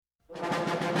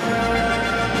It's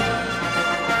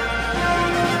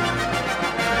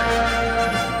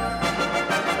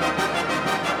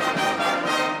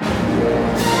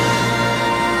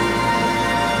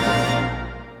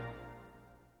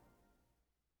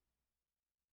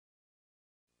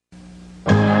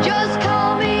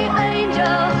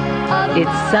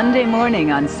Sunday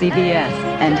morning on CBS,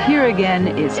 and here again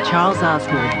is Charles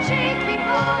Osgood.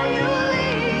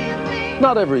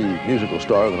 Not every musical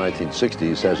star of the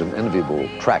 1960s has an enviable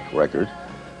track record.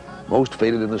 Most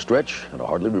faded in the stretch and are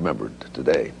hardly remembered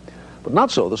today. But not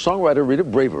so the songwriter Rita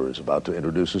Braver is about to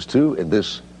introduce us to in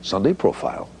this Sunday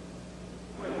Profile.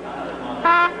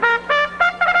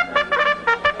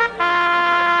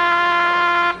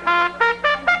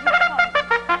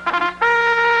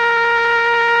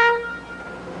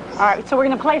 All right, so we're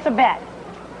going to place a bet.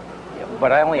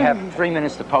 But I only have 3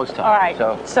 minutes to post time. All right,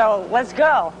 so let's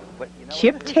go.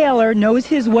 Chip Taylor knows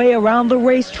his way around the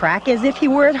racetrack as if he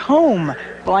were at home.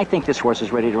 Well, I think this horse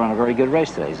is ready to run a very good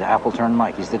race today. He's Apple Turn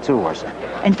Mike. He's the 2 horse.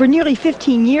 And for nearly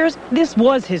 15 years, this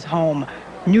was his home,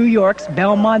 New York's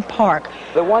Belmont Park.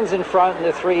 The 1's in front and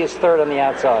the 3 is third on the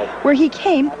outside. Where he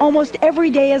came almost every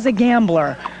day as a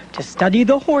gambler to study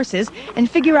the horses and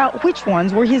figure out which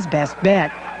ones were his best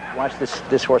bet. Watch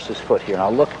this horse's foot here, and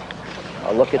I'll look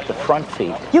at the front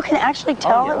feet. You can actually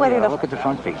tell whether look at the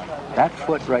front feet. That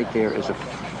foot right there is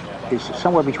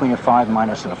somewhere between a 5- and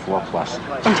a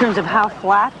 4+. In terms of how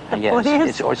flat the foot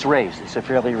is? It's raised. It's a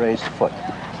fairly raised foot.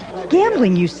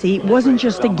 Gambling, you see, wasn't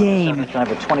just a game. Can I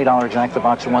have a $20 Jack the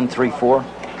Box 1, 3, 4?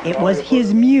 It was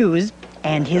his muse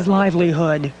and his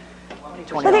livelihood.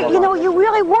 But you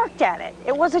really worked at it.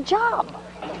 It was a job.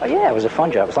 Oh, yeah, it was a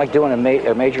fun job. It's like doing a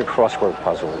major crossword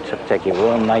puzzle. It took take you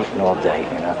all night and all day,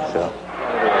 so.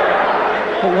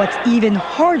 But what's even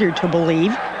harder to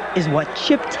believe is what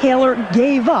Chip Taylor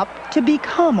gave up to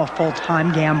become a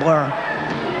full-time gambler.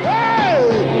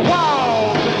 Hey,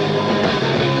 wow.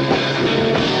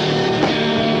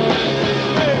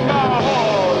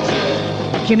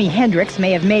 Jimi Hendrix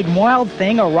may have made Wild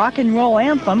Thing a rock and roll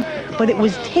anthem, but it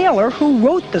was Taylor who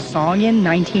wrote the song in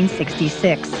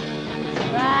 1966.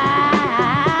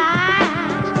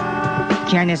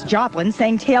 Janis Joplin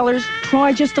sang Taylor's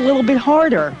Try Just a Little Bit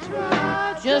Harder.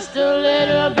 Just a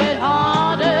little bit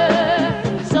harder,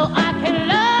 so I can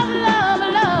love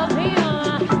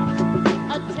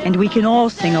him. And we can all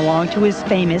sing along to his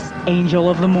famous Angel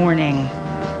of the Morning.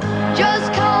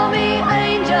 Just call me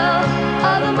Angel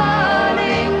of the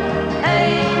Morning,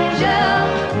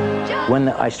 Angel. When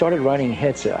I started writing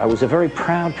hits, I was a very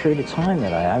proud period of time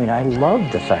that I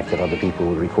loved the fact that other people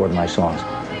would record my songs.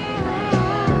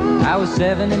 I was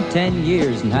 7 and 10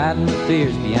 years and hiding the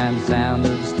fears behind the sound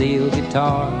of the steel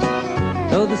guitar.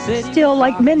 Still,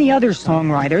 like many other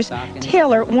songwriters,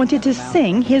 Taylor wanted to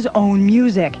sing his own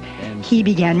music. He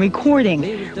began recording,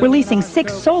 releasing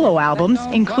 6 solo albums,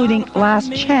 including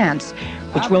Last Chance,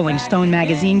 which Rolling Stone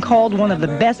magazine called one of the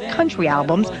best country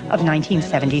albums of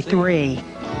 1973.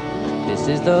 This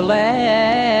is the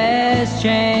last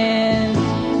chance.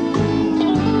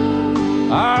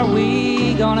 Are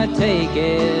we gonna take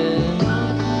it?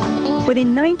 But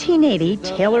in 1980,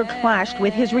 Taylor clashed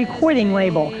with his recording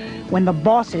label when the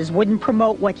bosses wouldn't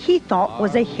promote what he thought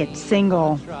was a hit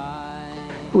single.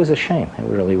 It was a shame. It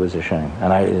really was a shame.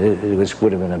 And it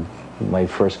would have been my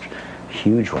first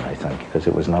huge one, I think, because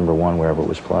it was #1 wherever it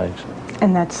was played.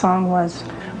 And that song was?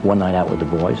 One Night Out with the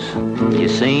Boys. You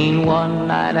seen One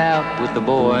Night Out with the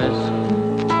Boys?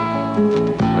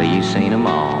 Well, you seen them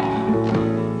all.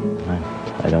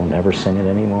 I don't ever sing it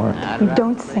anymore. You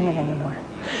don't sing it anymore.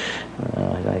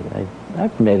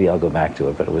 Maybe I'll go back to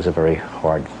it, but it was a very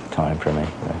hard time for me.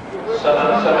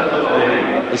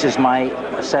 This is my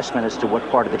assessment as to what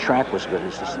part of the track was good.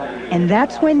 And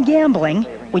that's when gambling,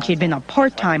 which had been a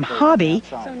part-time hobby,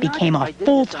 became a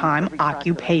full-time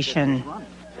occupation.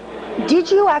 Did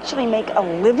you actually make a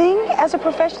living as a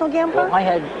professional gambler? Well, I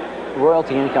had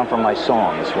royalty income from my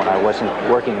songs when I wasn't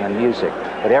working on music,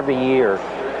 but every year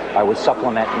I would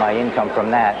supplement my income from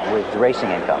that with racing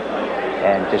income.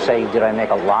 And to say, did I make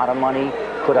a lot of money?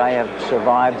 Could I have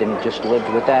survived and just lived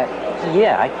with that?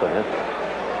 Yeah, I could have.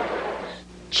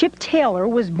 Chip Taylor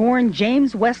was born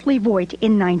James Wesley Voigt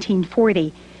in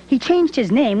 1940. He changed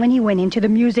his name when he went into the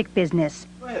music business.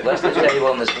 Bless the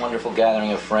table and this wonderful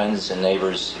gathering of friends and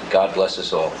neighbors. God bless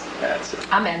us all. That's it.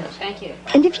 Amen. Thank you.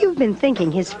 And if you've been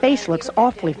thinking his face looks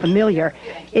awfully familiar,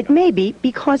 it may be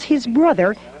because his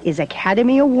brother is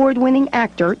Academy Award-winning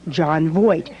actor Jon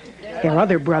Voight. Their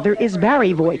other brother is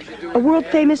Barry Voight, a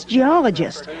world-famous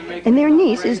geologist, and their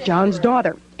niece is John's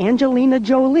daughter, Angelina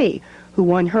Jolie, who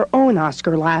won her own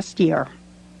Oscar last year.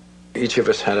 Each of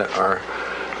us had our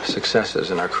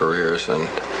successes in our careers, and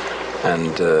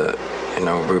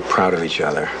we're proud of each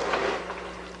other.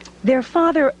 Their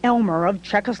father, Elmer, of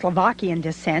Czechoslovakian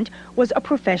descent, was a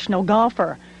professional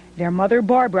golfer. Their mother,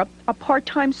 Barbara, a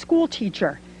part-time school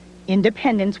teacher.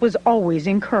 Independence was always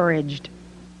encouraged.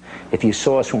 If you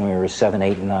saw us when we were 7,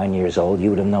 8, and 9 years old,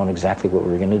 you would have known exactly what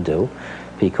we were going to do,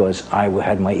 because I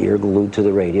had my ear glued to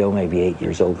the radio, maybe 8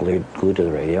 years old, glued to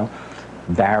the radio.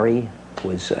 Barry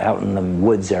was out in the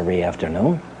woods every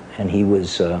afternoon, and he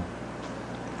was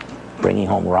bringing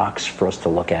home rocks for us to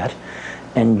look at.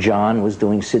 And John was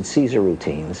doing Sid Caesar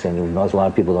routines, and there was a lot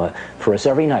of people for us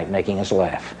every night, making us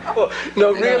laugh. Oh,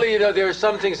 no, really, there are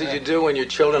some things that you do when you're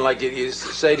children, like you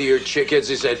say to your kids,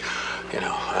 you said,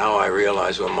 now I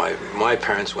realize what my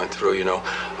parents went through,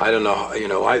 I don't know,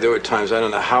 there were times I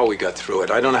don't know how we got through it.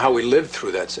 I don't know how we lived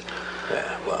through that.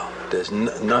 Well, there's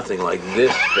nothing like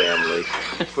this family.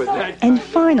 And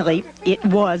finally, it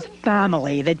was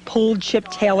family that pulled Chip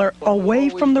Taylor away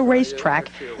from the racetrack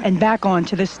and back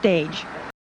onto the stage.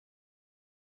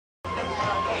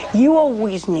 You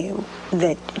always knew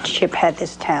that Chip had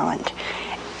this talent.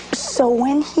 So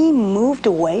when he moved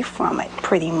away from it,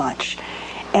 pretty much,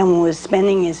 and was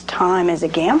spending his time as a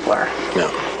gambler,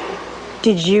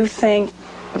 did you think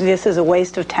this is a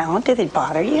waste of talent? Did it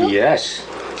bother you? Yes.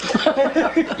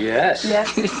 Yes.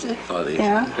 Yes.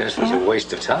 This was a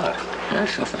waste of talent.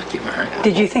 Yes, well, thank you, Mary.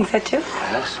 Did you think that too,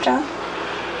 Yes. John?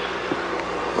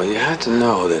 Well, you have to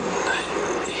know that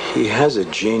he has a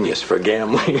genius for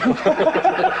gambling. You have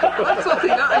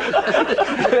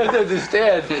to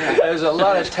understand, there's a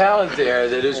lot of talent there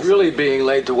that is really being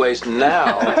laid to waste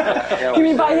now. You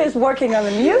mean by his working on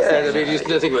the music? Yeah, I mean, he's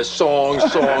nothing but song.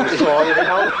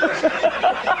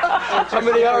 How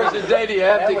many hours a day do you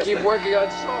have to keep working on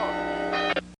song?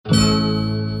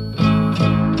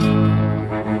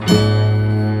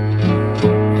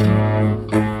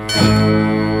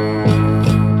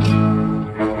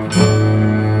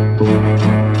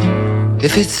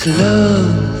 If it's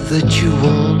love that you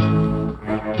want,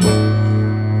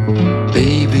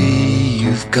 baby,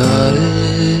 you've got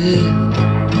it.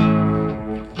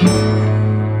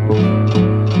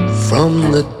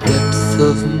 From the depths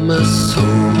of my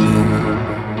soul,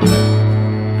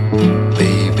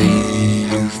 baby,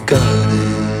 you've got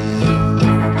it.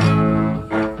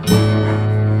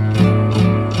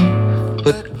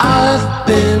 But I've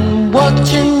been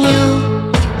watching you,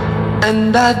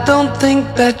 and I don't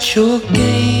think that's your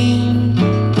game.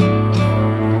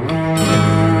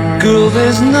 Girl,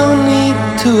 there's no need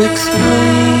to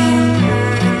explain.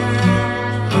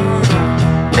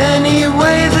 Any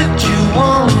way that you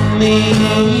want me,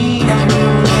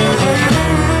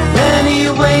 any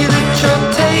way that you'll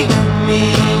take me,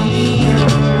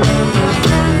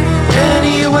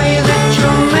 any way that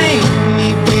you'll make me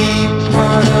be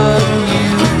part of you,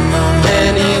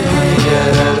 any way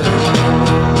at all.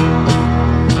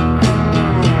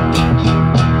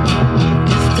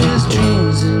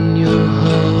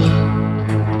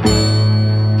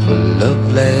 Love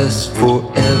lasts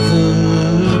forever.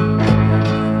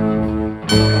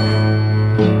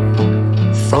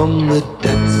 From the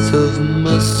depths of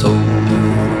my soul,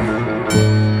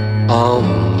 I'll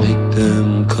make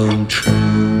them come true.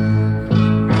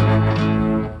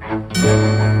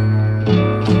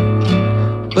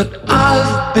 But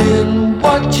I've been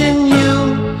watching you,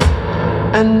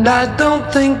 and I don't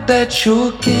think that's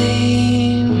your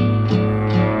game.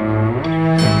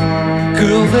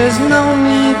 Girl, there's no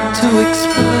need to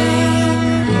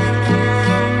explain.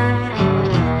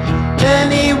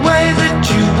 Any way that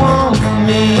you want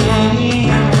me,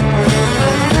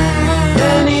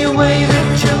 any way that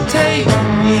you'll take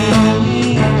me,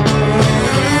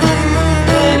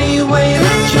 any way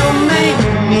that you'll make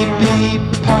me be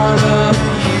part of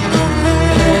you,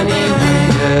 any way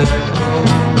at all.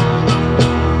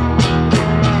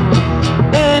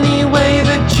 Any way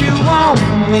that you want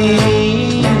me,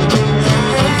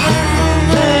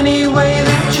 any way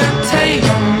that you take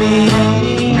me,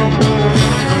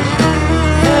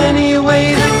 any way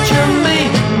that you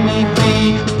make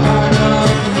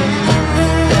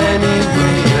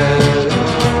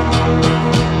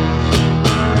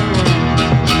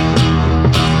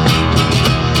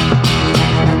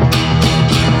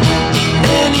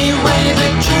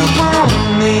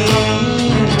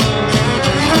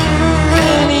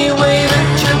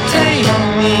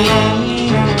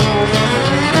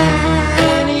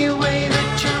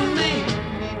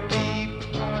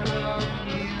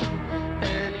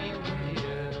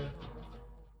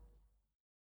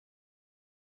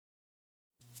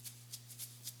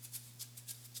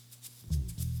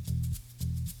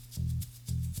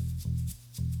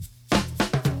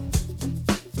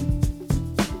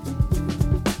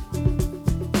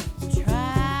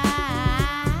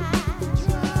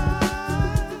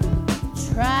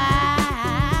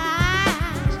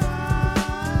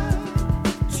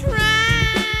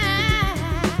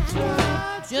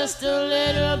just a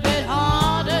little bit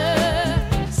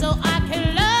harder, so I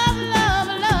can love, love,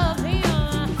 love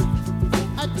him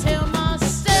until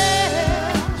myself.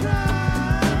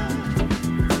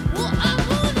 Well, I'm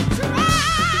gonna try,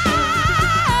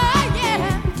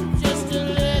 yeah, just a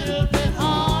little bit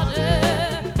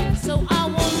harder, so I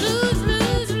won't lose,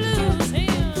 lose, lose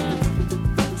him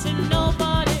to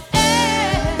nobody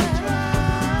else.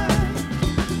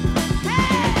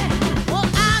 Hey, well,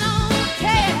 I don't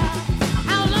care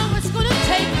how long it's gonna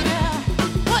take me.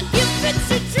 What if it's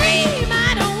a dream I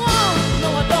don't want? No,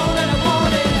 I don't really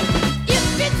want it. If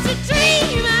it's a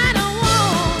dream I don't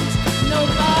want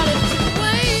nobody to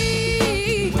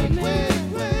wait me.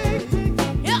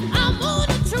 Yeah, I'm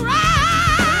gonna try,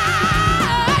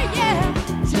 yeah,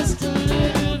 just a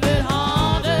little bit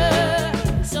harder,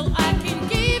 so I can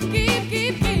give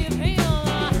him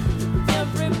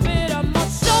every bit of my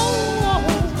soul.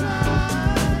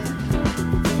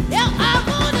 Yeah, I'm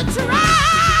gonna try,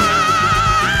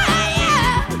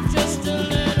 yeah, just a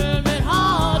little bit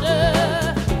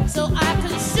harder, so I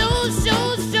can show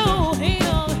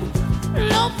him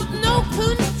love with no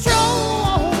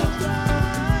control.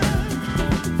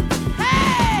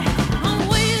 Hey, I'm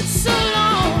waiting so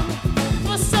long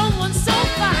for someone so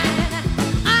fine.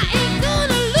 I ain't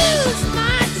gonna lose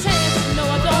my chance. No,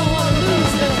 I don't wanna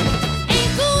lose it.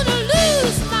 Ain't gonna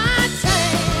lose my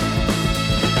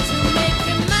chance to make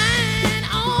him mine,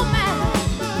 oh mine.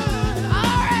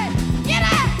 All right, get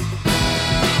out.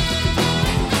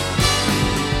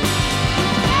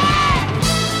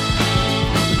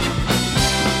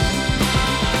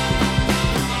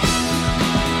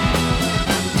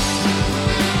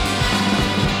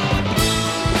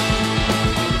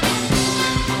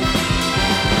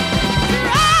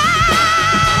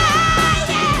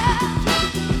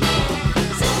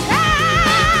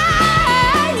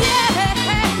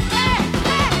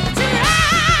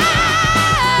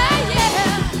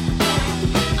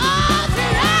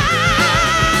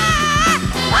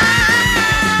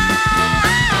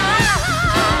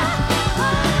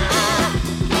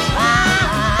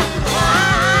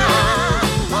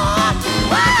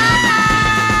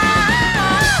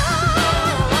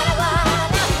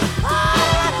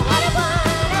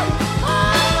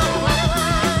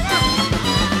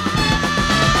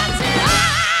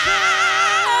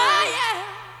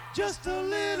 Just a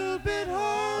little bit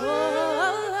harder.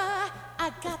 Oh,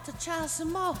 I got to try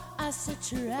some more. I said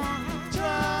try.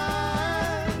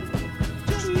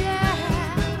 Just Yeah. a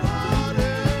little bit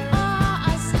harder.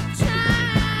 Oh, I said try.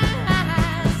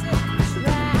 I said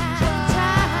try.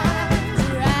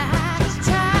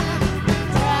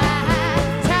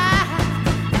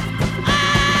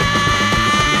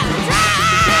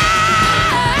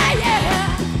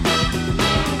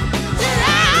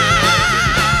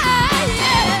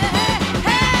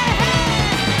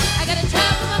 I gotta try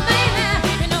for my man now.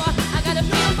 You know, I gotta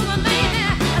feel for my man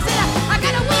now. I said I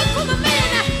gotta work for my man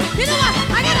now. You know what?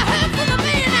 I gotta hurt for my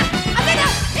man now. I said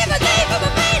if I gave for my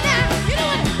man now. You know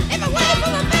what? If I work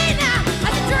for my man now. I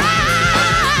said try.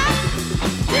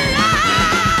 Yeah.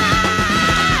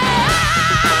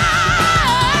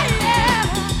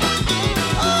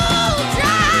 Oh,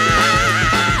 try.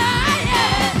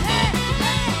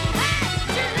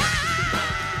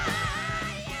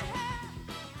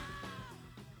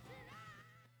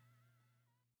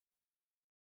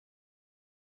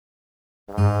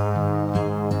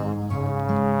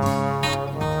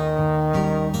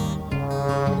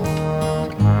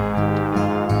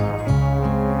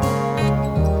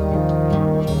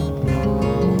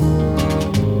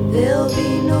 There'll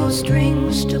be no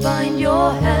strings to bind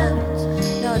your hands,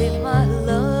 not if my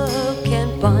love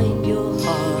can bind your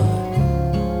heart.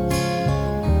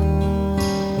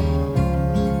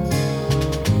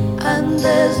 And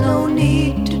there's no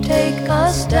need to take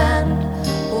a stand,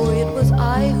 for it was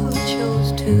I who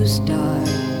chose to start.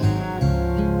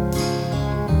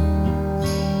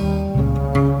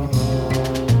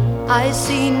 I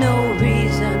see no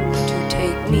reason to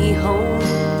take me home.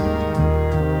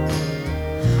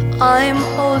 I'm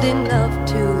old enough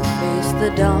to face the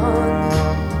dawn.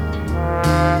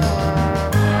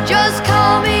 Just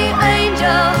call me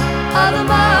angel of the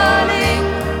morning,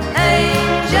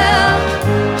 angel.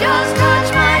 Just touch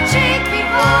my cheek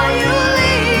before you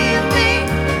leave me,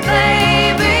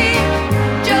 baby.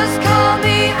 Just call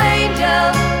me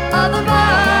angel of the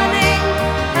morning,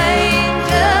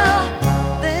 angel.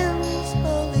 Then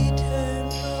slowly turn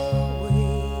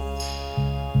away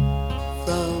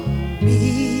from me.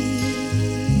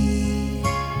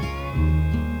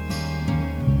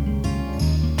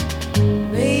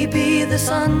 Maybe the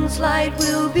sun's light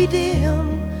will be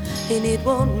dim, and it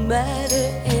won't matter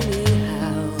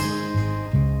anyhow.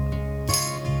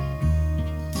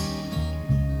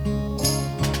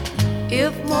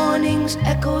 If morning's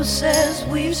echo says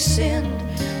we've sinned,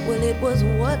 well, it was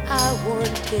what I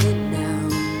wanted now.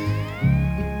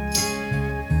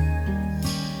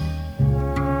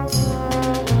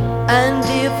 And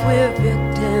if we're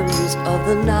victims of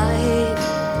the night,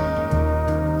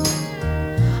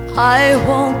 I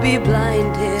won't be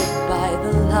blinded by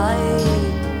the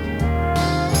light.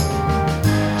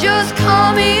 Just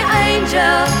call me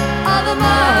angel of the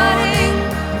morning,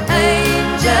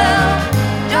 angel.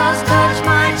 Just touch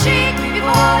my cheek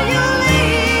before you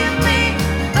leave me,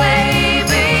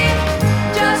 baby.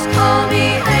 Just call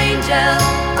me angel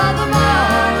of the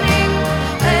morning,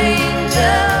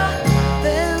 angel.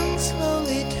 Then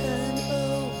slowly turn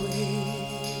away.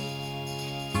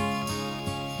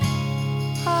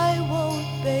 I won't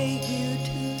beg you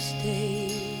to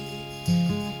stay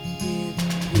with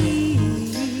me.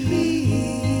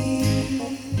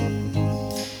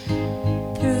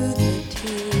 Through the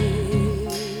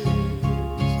tears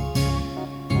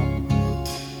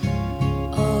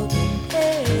of the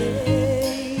day,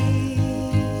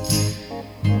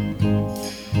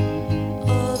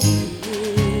 of the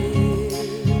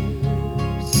years.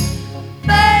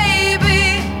 Baby,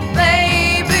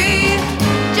 baby,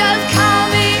 just call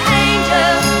me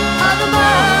angel of the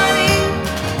morning,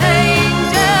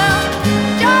 angel.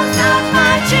 Just touch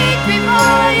my cheek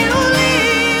before you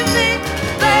leave me,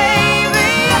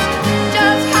 baby.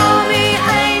 Just call me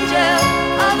angel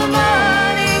of the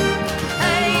morning,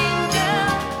 angel.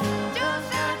 Just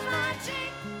touch my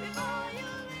cheek before you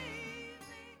leave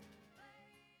me.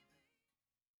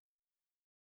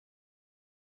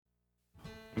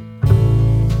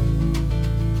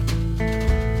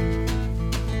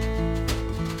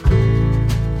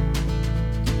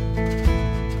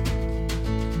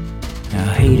 Now,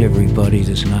 I hate everybody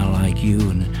that's not like you,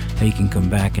 and they can come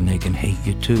back and they can hate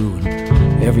you too.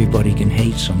 And everybody can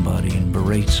hate somebody and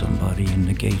berate somebody and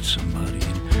negate somebody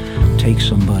and take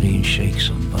somebody and shake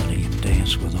somebody and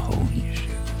dance with a hole in your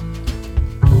shoe.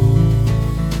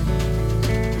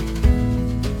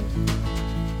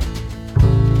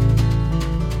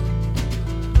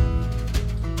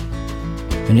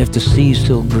 And if the sea's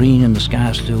still green and the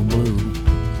sky's still blue,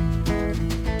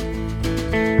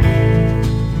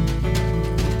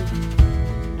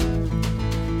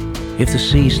 if the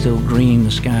sea's still green,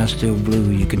 the sky's still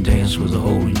blue, you can dance with a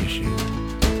hole in your shoe.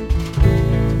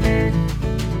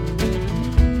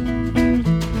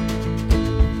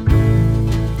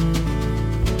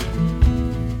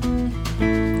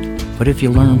 But if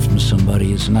you learn from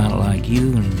somebody that's not like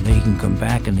you, and they can come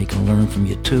back and they can learn from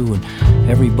you too, and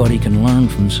everybody can learn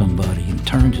from somebody and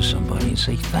turn to somebody and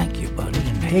say, thank you, buddy,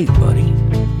 and hey, buddy,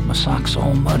 my sock's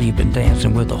all muddy, been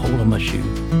dancing with a hole in my shoe.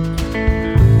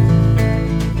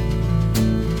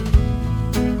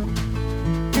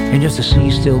 And if the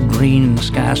sea's still green and the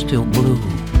sky's still blue,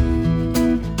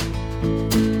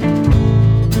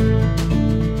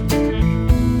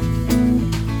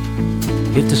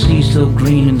 if the sea's still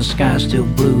green and the sky's still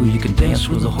blue, you can dance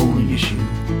with a hole in your shoe.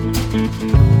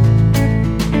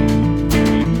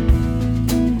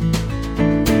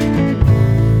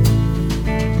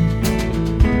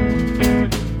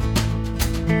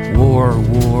 War,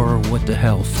 war, what the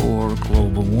hell for?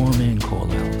 Global warming,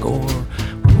 call Al Gore.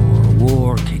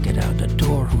 War, war, kick it out the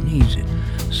door, who needs it?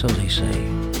 So they say.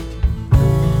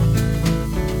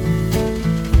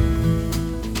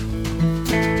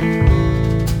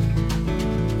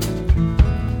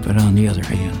 But on the other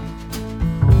hand,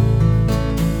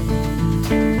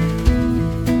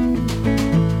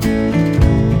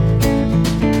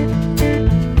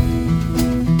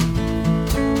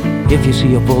 if you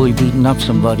see a bully beating up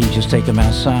somebody, just take him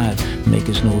outside, make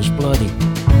his nose bloody.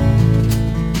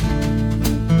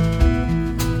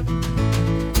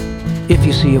 If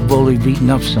you see a bully beating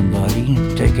up somebody,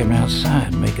 take him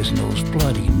outside, make his nose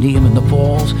bloody. Knee him in the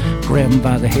balls, grab him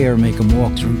by the hair, make him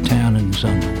walk through town in his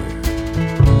underwear.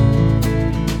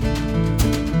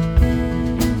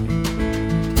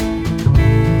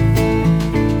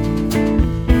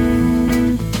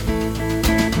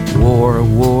 War,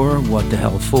 war, what the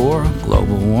hell for?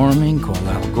 Global warming, call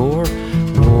Al Gore.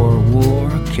 War, war,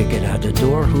 kick it out the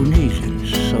door, who needs it?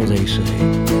 So they say.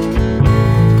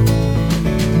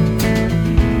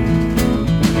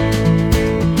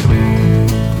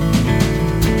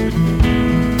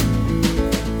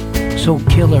 So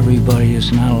kill everybody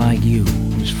that's not like you.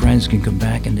 His friends can come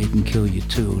back and they can kill you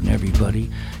too. And everybody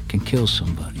can kill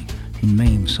somebody, and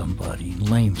maim somebody, and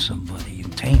lame somebody,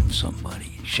 and tame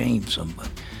somebody, and shame somebody.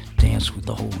 Dance with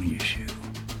the hole in your shoe.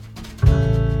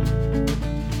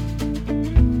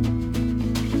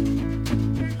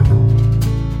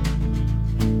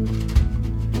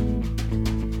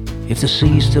 If the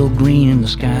sea's still green and the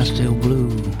sky's still blue.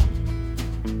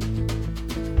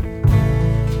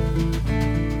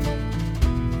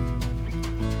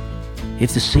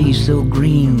 If the sea's still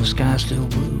green and the sky's still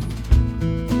blue.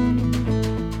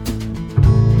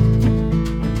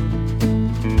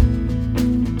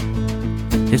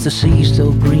 If the sea's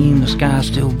still green, the sky's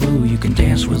still blue, you can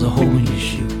dance with a hole in your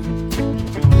shoe.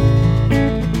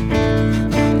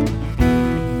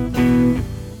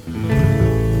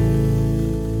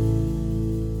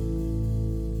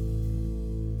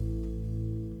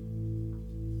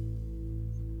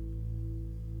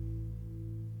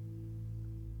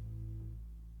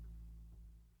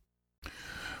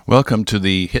 Welcome to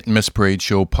the Hit and Miss Parade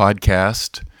Show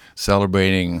podcast,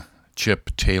 celebrating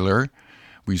Chip Taylor.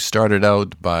 We started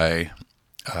out by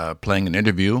playing an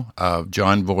interview of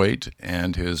John Voight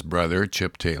and his brother,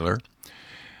 Chip Taylor.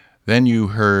 Then you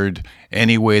heard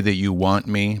Any Way That You Want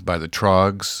Me by the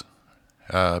Troggs.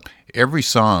 Every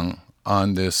song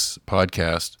on this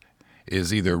podcast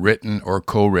is either written or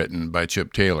co-written by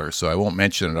Chip Taylor, so I won't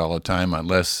mention it all the time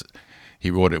unless he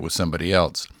wrote it with somebody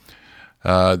else.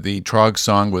 The Troggs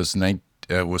song was from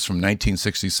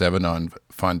 1967 on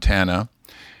Fontana.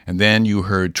 And then you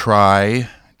heard Try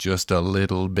Just a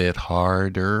Little Bit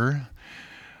Harder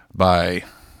by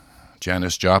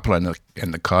Janis Joplin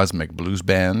and the Cosmic Blues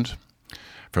Band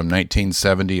from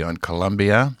 1970 on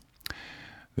Columbia.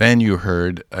 Then you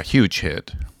heard a huge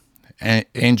hit,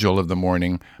 Angel of the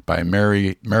Morning by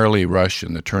Marilee Rush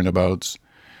and the Turnabouts,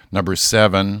 number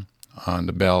 7 on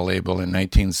the Bell label in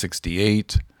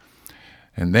 1968.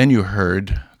 And then you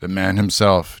heard the man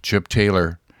himself, Chip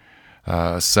Taylor,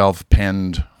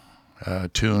 self-penned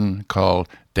tune called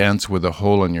Dance with a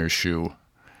Hole in Your Shoe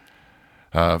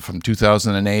from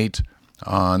 2008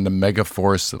 on the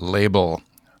Megaforce label.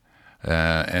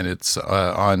 And it's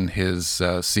on his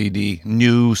CD,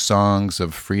 New Songs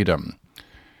of Freedom.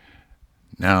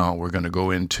 Now we're going to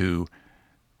go into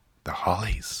the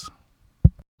Hollies.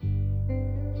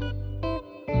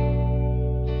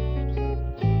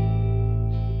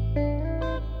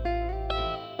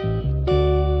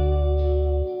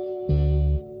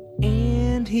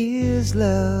 His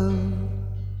love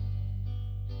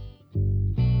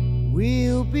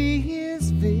will be his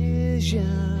vision.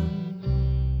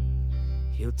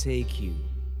 He'll take you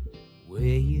where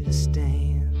you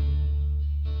stand.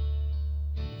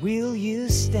 Will you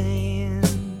stand?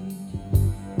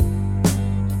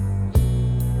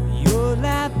 You'll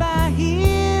lie by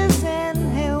his and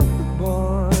help the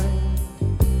boy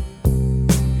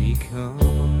become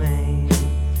a man.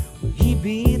 Will he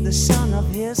be the son of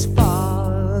his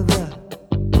father?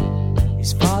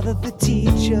 His father the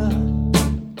teacher,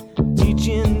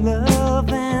 teaching love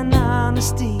and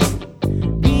honesty,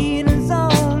 being his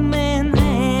own man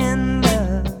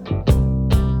handler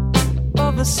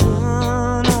of the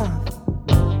son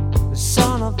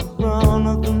of the run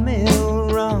of the mill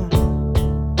run,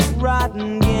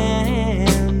 rotten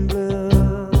gambler.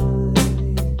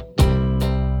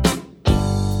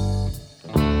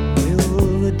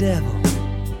 Will the devil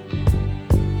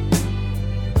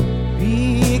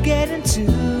getting to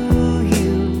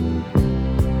you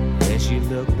as you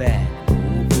look back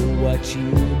over what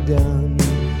you've done,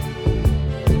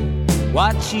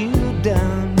 what you've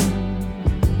done?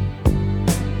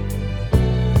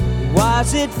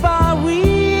 Was it for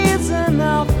reason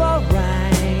or for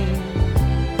right?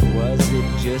 Was it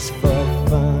just for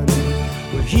fun?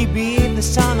 Will he be the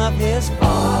son of his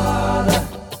father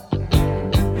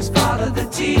the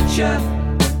teacher,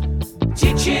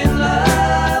 teaching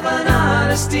love and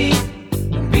honesty,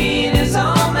 being his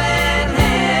own man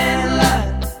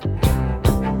handler?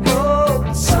 Oh,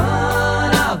 the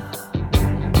son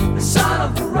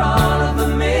of the run of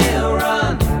the mill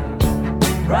run,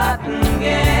 rotten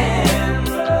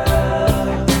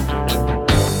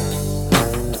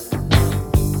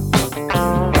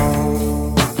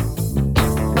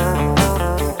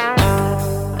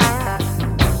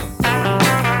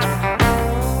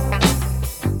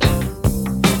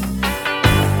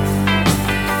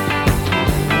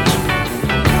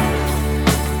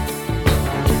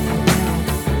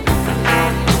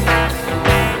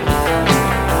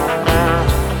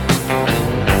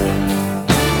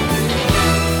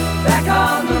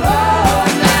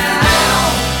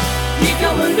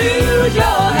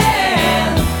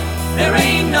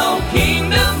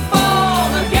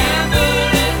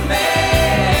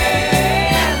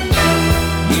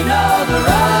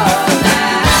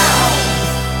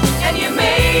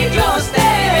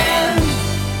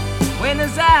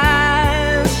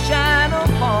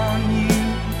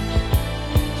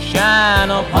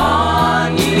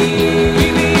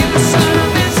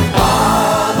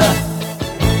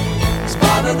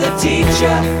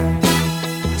teacher,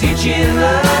 teaching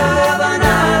love and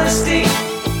honesty,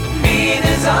 being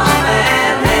his arm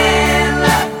and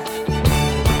handler.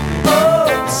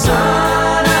 Oh,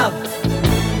 son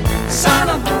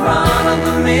of the run of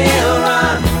the mill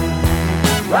run,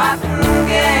 rotten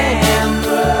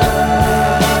gambler.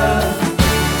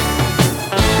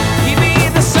 He be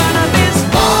the son of his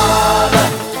father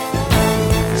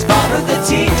the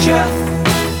teacher,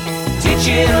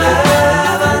 teaching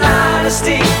love and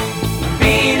honesty,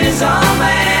 being his arm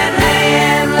and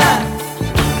handler.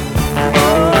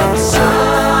 Oh,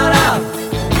 son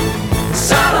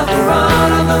of the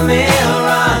run of the mill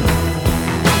run,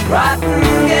 rotten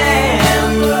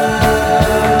gambler.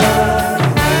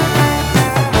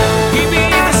 He be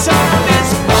the son of his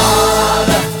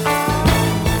father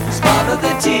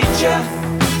the teacher,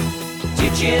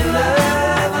 teaching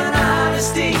love and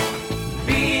honesty,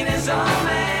 being his own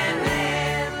man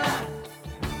handler.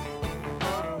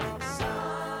 Oh,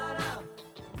 son of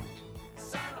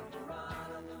the run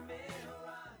of the mill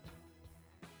run.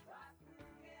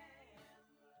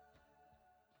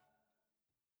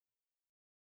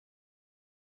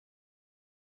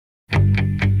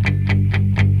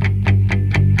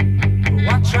 Oh,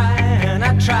 I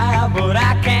try, but I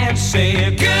can't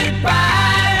say goodbye.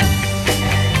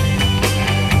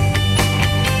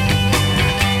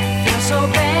 So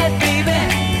bad, baby,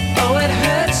 oh it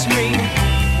hurts me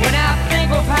when I think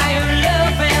of how you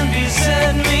love and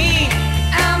desert me.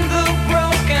 I'm the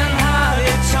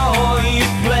broken-hearted toy you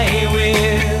play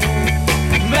with.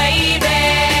 Baby,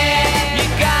 you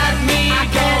got me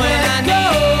going, I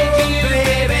need you,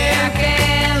 baby, I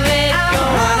can't let go.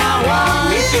 And I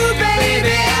want you,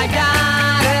 baby, I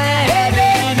gotta have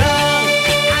it.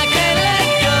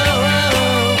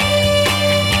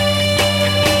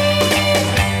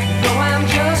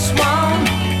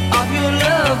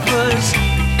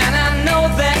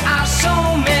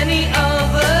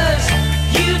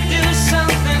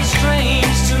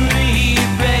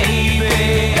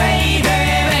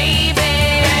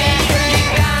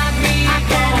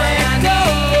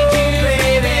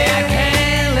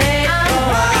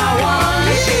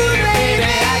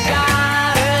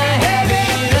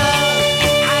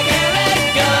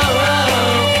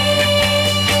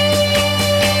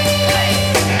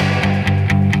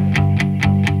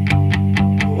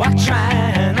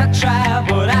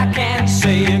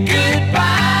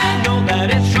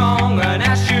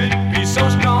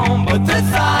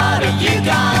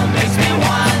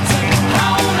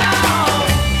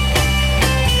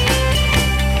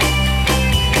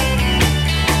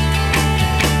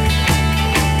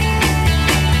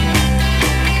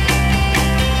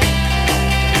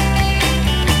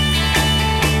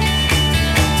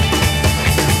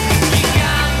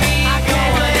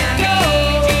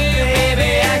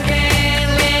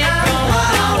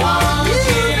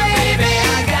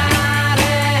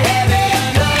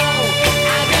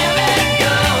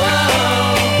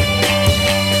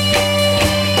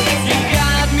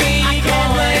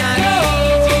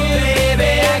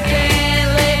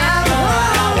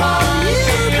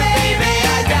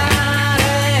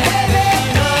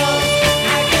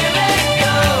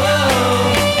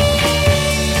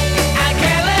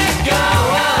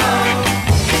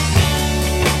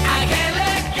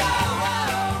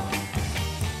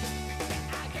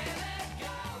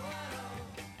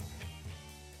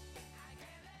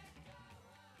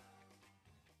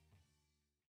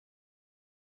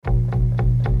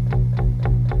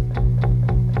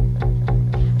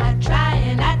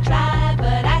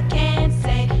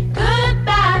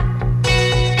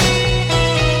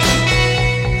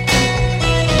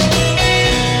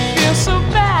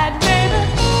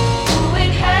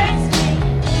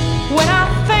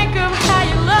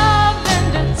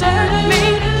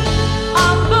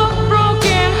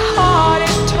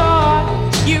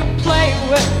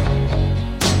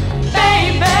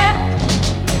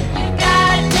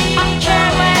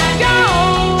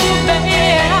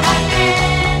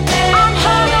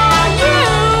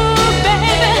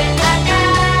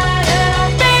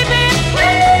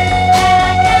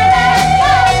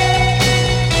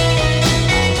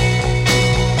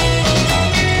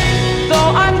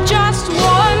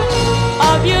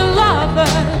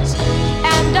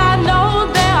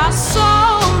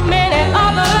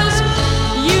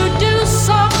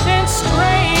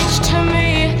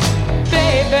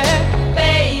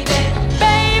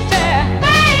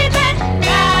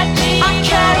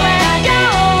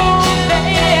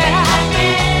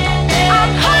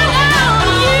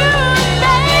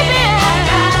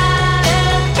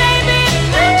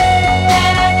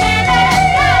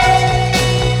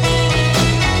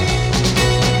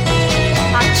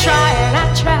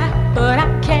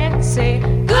 say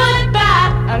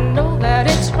goodbye. I know that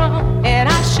it's wrong, and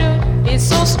I should be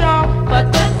so strong,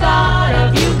 but the thought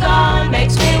of you gone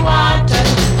makes me want to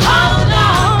hold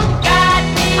on. Got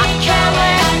me, I can't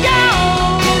let go,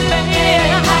 baby.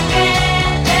 I can't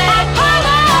let go. Hold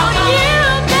on to you,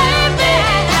 baby.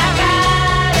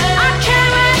 I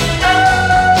can't let go,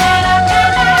 and I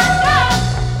can't let go.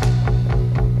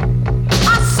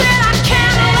 I said I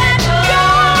can't let go.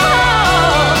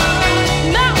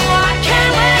 No, I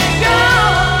can't let go.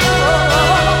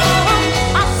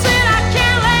 I said I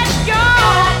can't let go.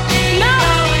 No,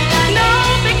 no,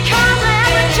 because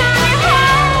every time you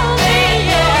hold me,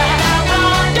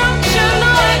 yeah, don't you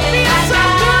know it feels so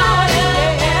good,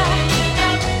 yeah,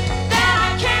 that I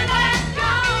can't let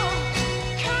go.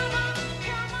 Come on,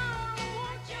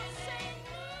 won't you sing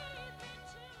with me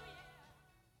too?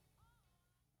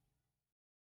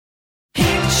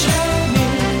 Picture me,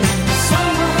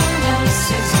 someone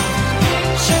else's.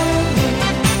 Picture me,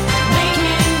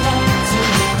 making love to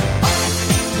you.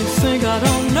 You think I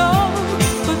don't know,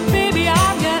 but baby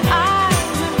I've got eyes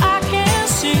that I can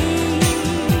see.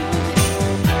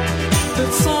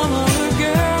 That some other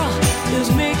girl is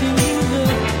making you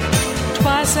look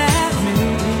twice at me.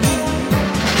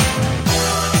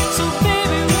 So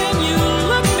baby, when you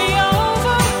look me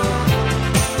over,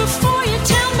 before you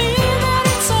tell me that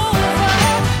it's over,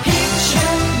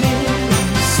 picture me,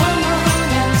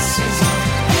 someone else's.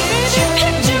 Baby,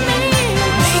 picture me,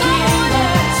 someone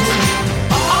else's.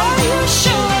 Are you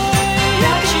sure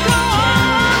that you go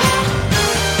on?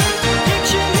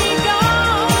 Picture me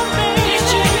gone, baby.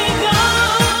 Picture me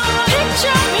gone.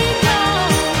 Picture me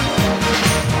gone.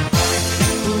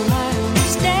 Well, I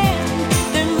understand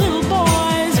that little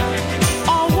boys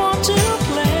all want to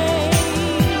play.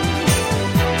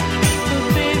 But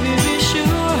baby, be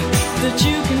sure that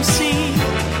you can see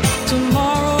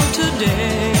tomorrow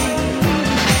today.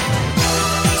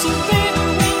 So baby,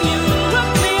 when you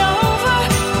look me over,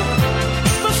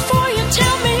 before you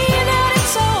tell me that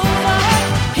it's over,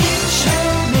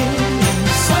 picture me,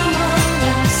 someone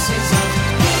else's.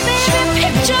 Baby,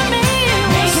 picture me,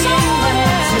 someone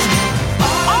else's.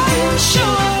 Are you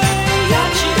sure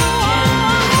that you go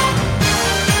on?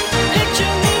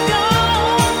 Picture me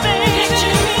gone, baby.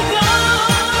 Picture me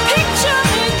gone. Picture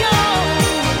me gone.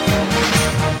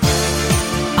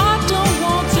 I don't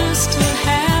want this to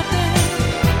happen,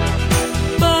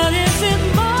 but if it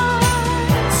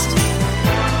must,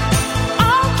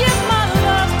 I'll give my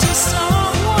love to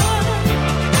someone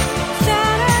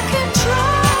that I can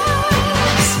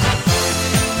trust.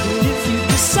 But if you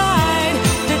decide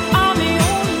that I'm the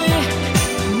only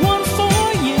one for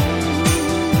you,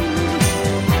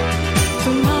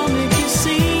 then I'll make you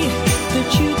see that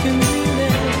you can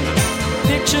really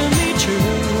picture me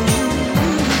true.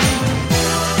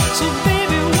 So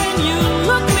baby, when you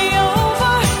look me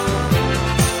over,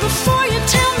 before you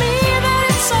tell me that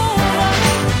it's over,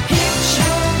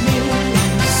 picture me,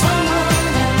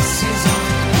 someone else's.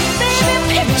 Baby,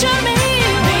 picture me,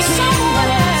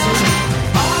 someone else's.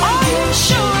 Are you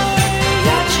sure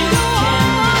that you go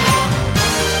on?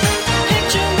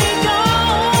 Picture me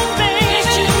gone, baby.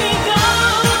 Picture me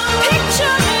gone.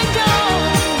 Picture me gone.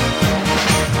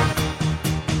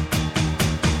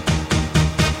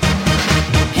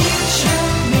 Picture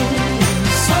me,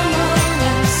 someone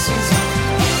else's.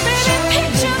 Baby,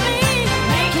 picture me,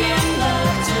 making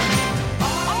love to me.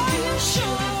 Are you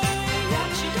sure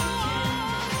that you go on?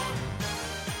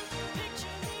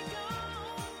 Picture me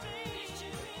gone, baby.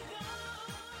 Picture me gone.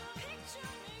 Picture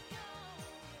me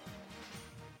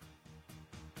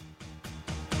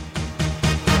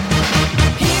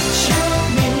Picture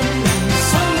me,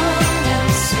 someone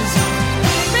else's.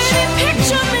 Baby,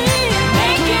 picture me,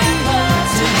 making love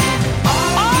to me.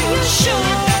 Are you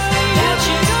sure that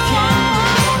you go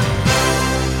on?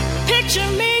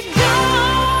 Picture me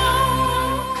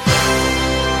gone.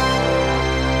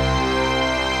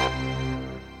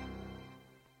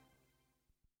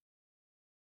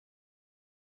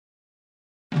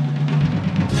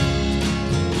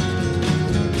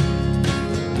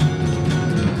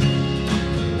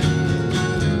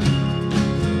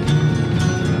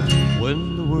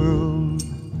 When the world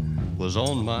was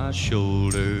on my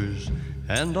shoulders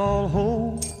and all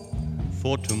hope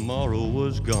for tomorrow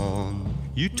was gone,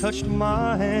 you touched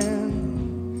my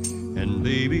hand and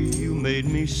baby, you made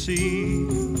me see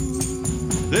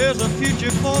there's a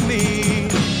future for me.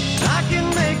 I can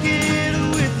make it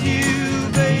with you,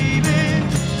 baby.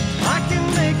 I can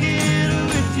make it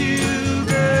with you,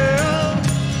 girl.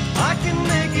 I can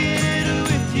make it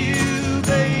with you,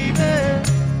 baby.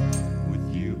 With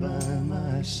you by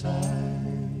my side.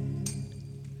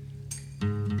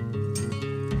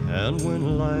 And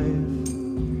when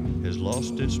life has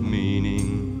lost its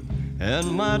meaning and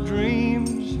my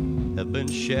dreams have been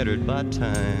shattered by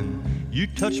time, you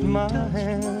touched my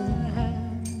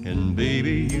hand, and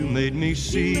baby, you made me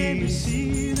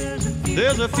see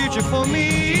there's a future for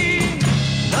me.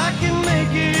 I can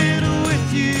make it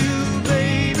with you,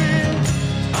 baby.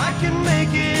 I can make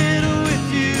it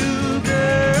with you,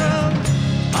 girl.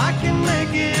 I can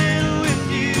make it with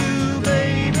you,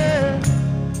 baby.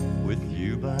 With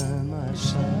you by my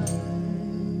side.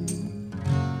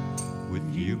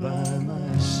 With you by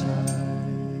my side.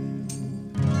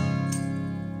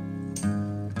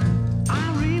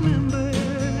 I remember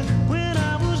when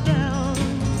I was down,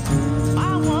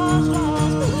 I was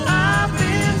lost, but I've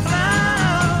been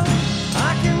found.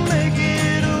 I can make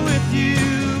it with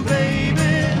you,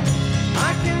 baby.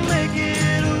 I can make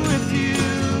it with you,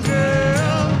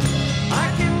 girl.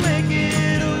 I can make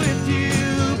it with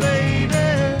you, baby.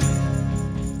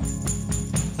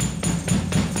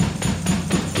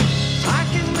 I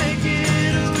can make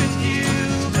it with you,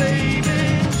 baby.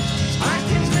 I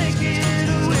can make it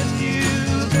with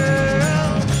you,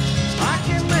 girl. I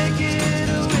can make it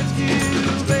with you,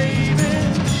 baby.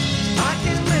 I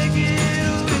can make it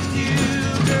with you,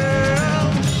 girl.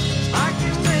 I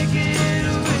can make it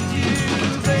with you,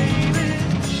 baby.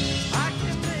 I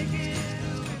can make it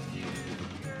with you,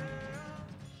 girl.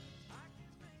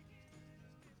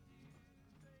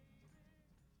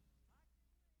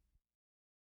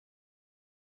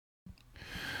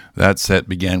 That set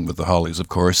began with the Hollies, of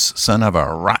course, Son of a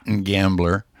Rotten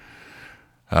Gambler,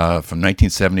 from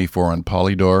 1974 on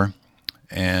Polydor,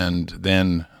 and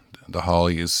then the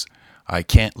Hollies, I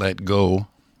Can't Let Go,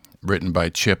 written by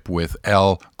Chip with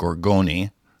Al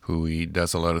Gorgoni, who he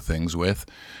does a lot of things with,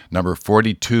 number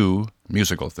 42,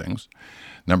 musical things,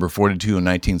 number 42 in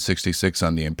 1966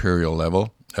 on the Imperial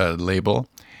label,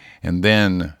 and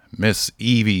then Miss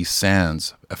Evie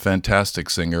Sands, a fantastic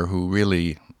singer who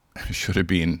really should have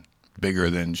been bigger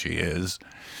than she is.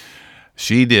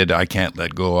 She did I Can't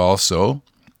Let Go also,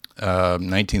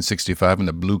 1965 on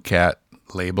the Blue Cat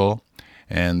label.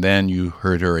 And then you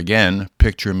heard her again,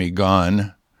 Picture Me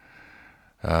Gone,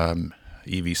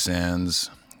 Evie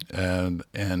Sands.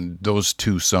 And those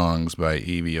two songs by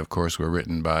Evie, of course, were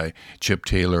written by Chip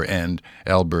Taylor and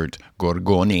Albert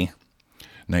Gorgoni.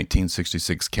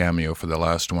 1966 cameo for the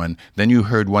last one. Then you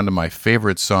heard one of my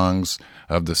favorite songs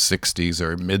of the 60s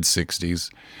or mid-60s,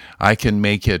 I Can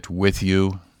Make It With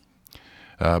You,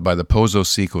 by the Pozo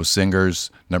Seco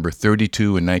Singers, number 32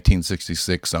 in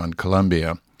 1966 on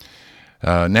Columbia.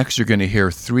 Next, you're going to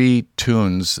hear three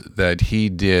tunes that he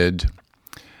did.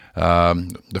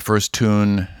 The first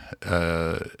tune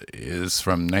is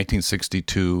from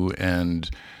 1962, and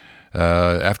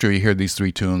after you hear these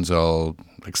three tunes, I'll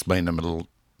explain them in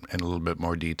a little bit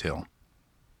more detail.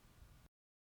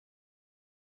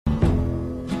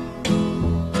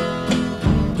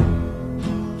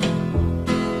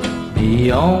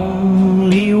 The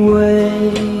only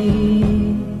way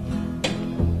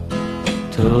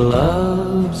to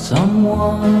love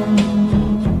someone,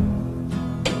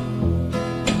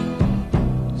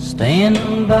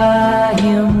 stand by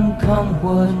him come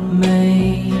what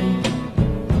may.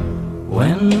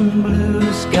 When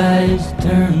blue skies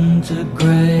turn to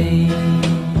gray,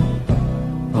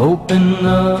 open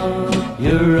up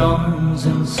your arms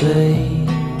and say,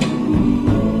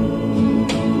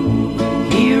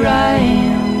 here I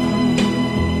am.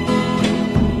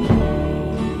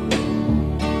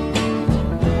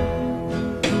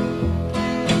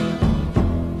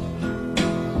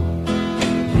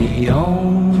 The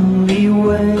only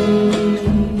way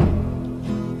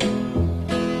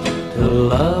to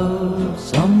love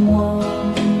someone,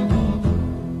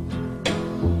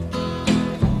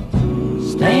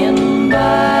 stand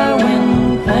by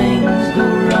when things go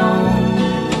wrong,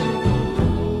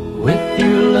 with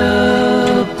your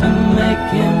love to make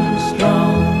him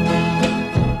strong,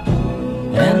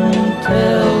 and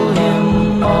tell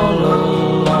him all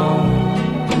along,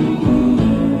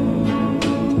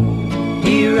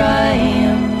 here I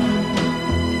am.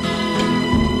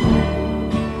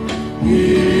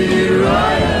 Here I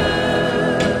am.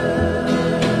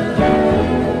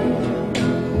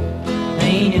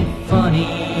 Ain't it funny?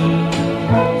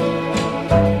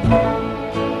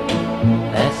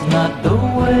 That's not the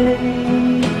way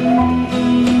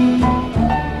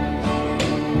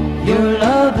you're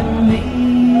loving me.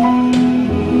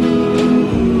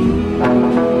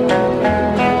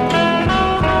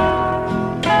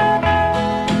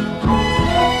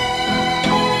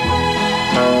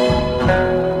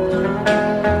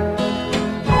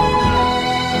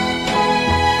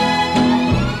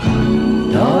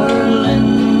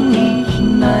 Darling,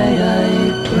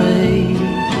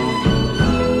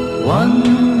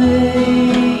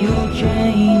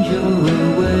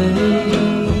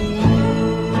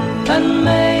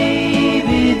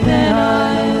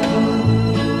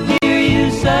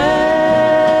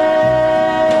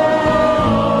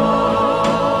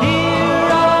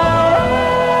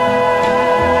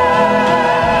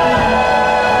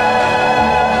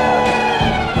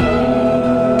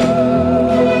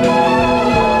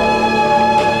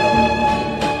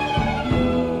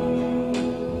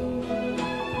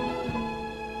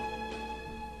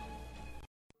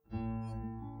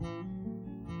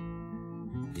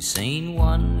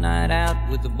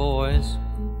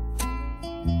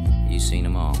 seen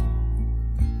them all.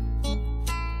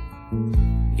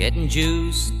 Getting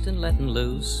juiced and letting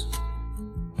loose,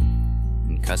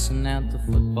 and cussing out the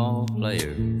football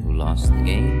player who lost the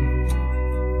game.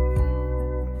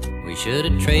 We should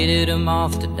have traded him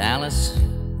off to Dallas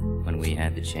when we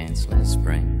had the chance last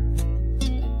spring.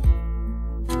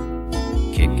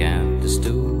 Kick out the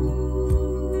stool,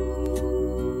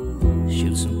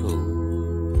 shoot some pool,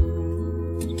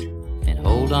 and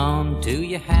hold on to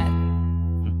your hat.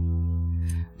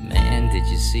 Man, did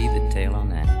you see the tail on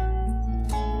that?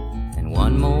 And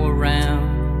one more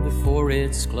round before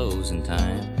it's closing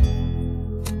time.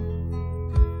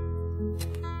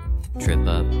 Trip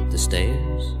up the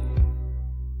stairs,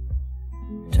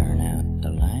 turn out the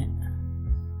light.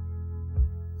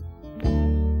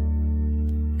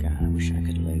 God, I wish I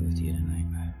could lay with you tonight.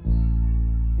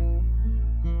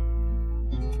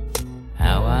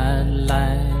 How I'd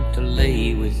like to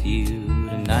lay with you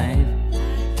tonight.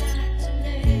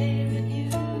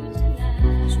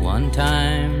 It's one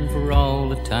time for all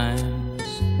the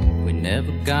times we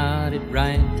never got it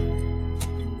right.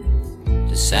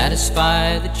 To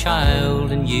satisfy the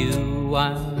child in you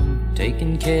while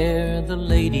taking care the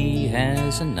lady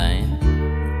has a nine.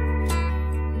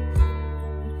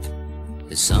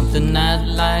 There's something I'd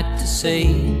like to say,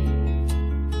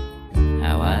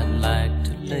 how I'd like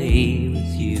to lay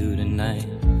with you tonight.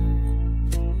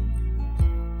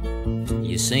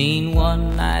 You seen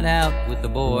one night out with the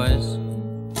boys,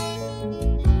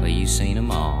 well, you seen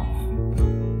them all.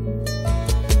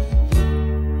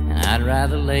 And I'd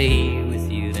rather lay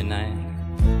with you tonight.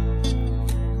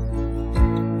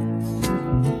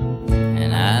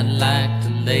 And I'd like to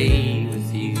lay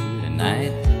with you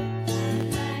tonight.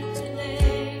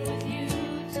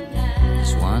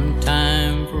 It's one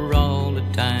time for all the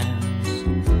times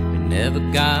we never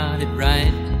got it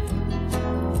right.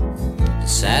 To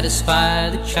satisfy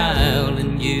the child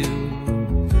in you,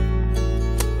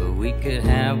 but we could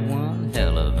have one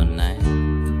hell of a night.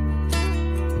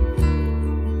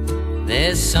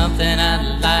 There's something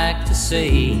I'd like to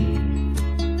say,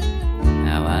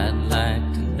 how I'd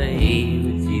like to lay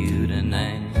with you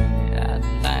tonight. I'd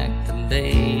like to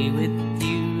lay with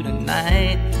you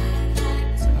tonight.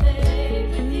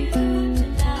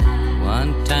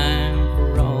 One time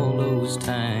for all those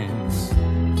times.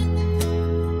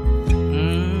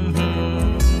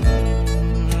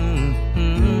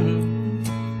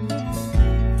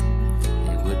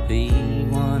 It would be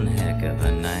one heck of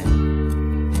a night.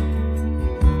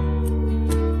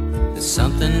 There's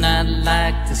something I'd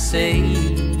like to say,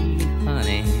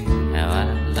 honey, how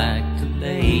I'd like to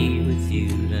lay with you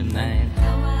tonight.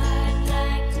 How I'd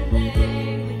like to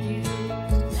lay with you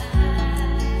tonight.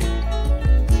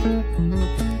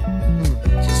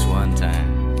 Just one time.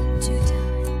 Two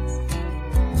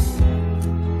times.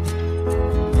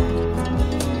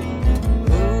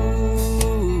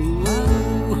 Ooh,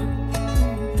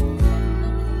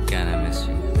 God, I miss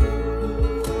you.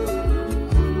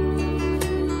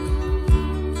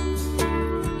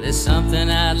 There's something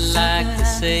I'd like to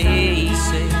say,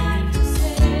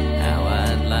 how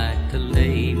I'd like to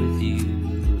lay with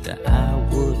you, that I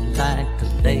would like to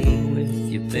lay with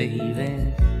you,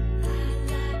 baby.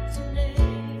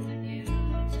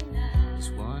 It's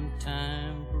one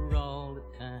time for all the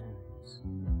times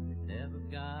we never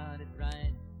got it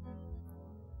right.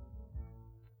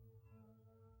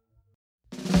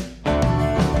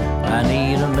 I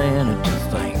need a minute to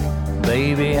think,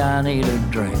 baby, I need a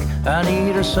drink. I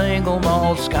need a single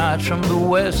malt scotch from the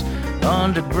west,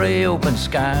 under gray open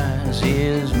skies.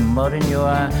 Here's mud in your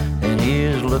eye, and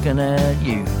here's looking at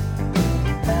you.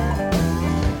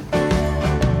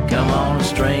 Come on and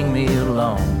string me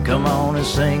along, come on and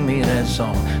sing me that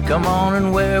song. Come on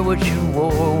and wear what you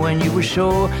wore when you were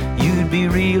sure you'd be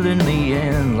reeling me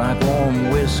in like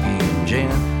warm whiskey and gin.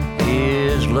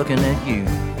 Here's looking at you.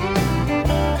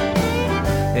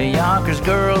 Hey, Yonkers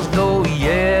girls go,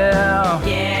 yeah,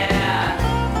 yeah.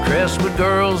 Crestwood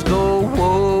girls go,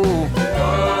 whoa, whoa.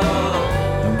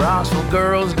 And Bronxville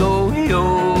girls go,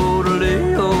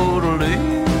 yodelee, yodelee,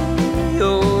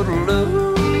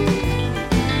 yodelee.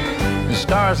 And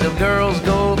Scarsdale girls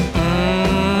go,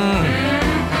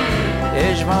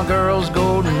 Edgemont girls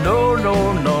go, no,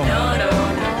 no, no.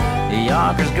 The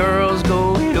Yonkers girls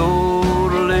go,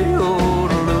 yodelee,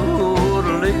 yodelee,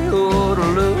 yodelee,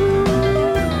 yodelee.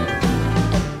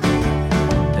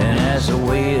 And that's the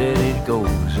way that it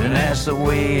goes, and that's the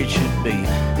way it should be.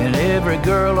 And every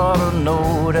girl ought to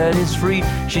know that it's free.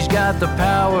 She's got the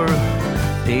power,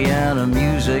 piano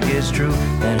music is true.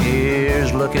 And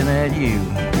here's looking at you.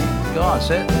 Go on,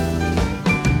 sit.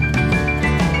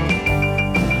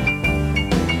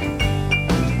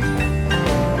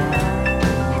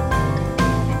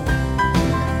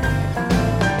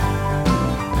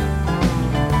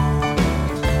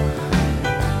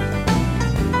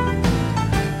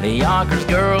 Yonkers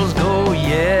girls go,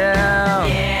 yeah.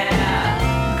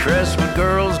 Yeah. Crestwood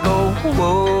girls go,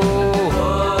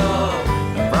 whoa.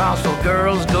 And Brownsville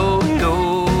girls go,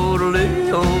 yodelee,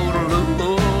 yodeloo,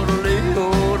 yodelee,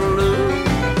 yodeloo.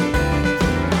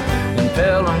 And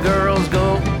Pelham girls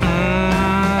go,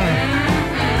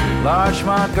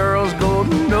 Larchmont girls go,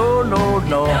 no, no,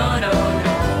 no.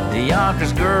 The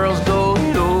Yonkers girls go,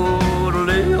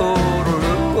 yodelee,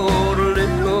 yodeloo,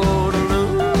 yodelee, yodeloo.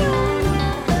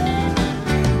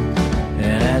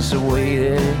 And that's the way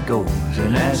that it goes,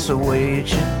 and that's the way it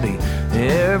should be.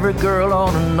 Every girl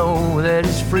ought to know that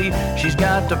it's free. She's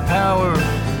got the power.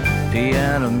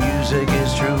 Piano music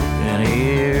is true, and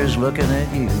here's looking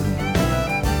at you.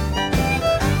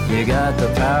 You got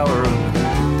the power.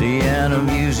 Piano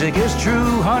music is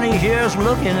true, honey, here's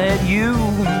looking at you.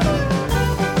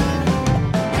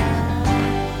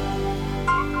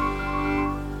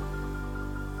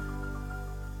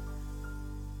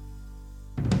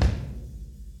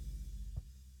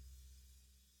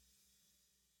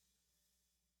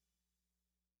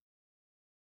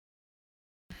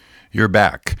 You're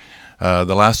back.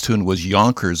 The last tune was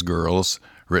Yonkers Girls,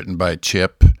 written by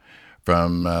Chip,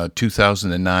 from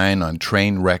 2009 on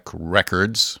Trainwreck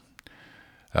Records.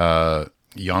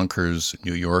 Yonkers,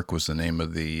 New York was the name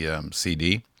of the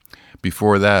CD.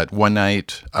 Before that, One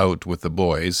Night Out with the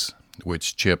Boys,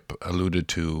 which Chip alluded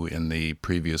to in the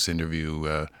previous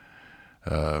interview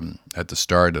at the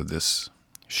start of this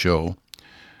show.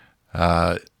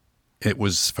 It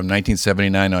was from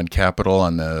 1979 on Capitol,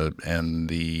 and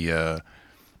the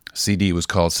CD was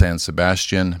called San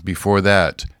Sebastian. Before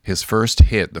that, his first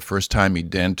hit, the first time he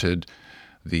dented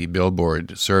the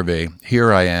Billboard survey,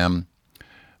 Here I Am,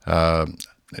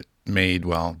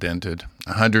 dented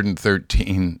 113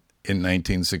 in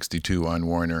 1962 on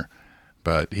Warner,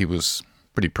 but he was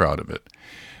pretty proud of it.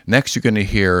 Next, you're going to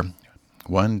hear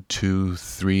 4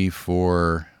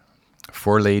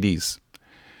 ladies,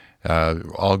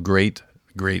 all great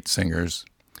singers.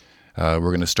 We're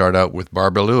going to start out with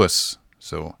Barbara Lewis.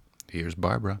 So here's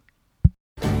Barbara.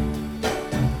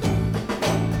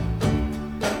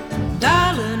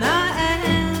 Darling, I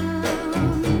am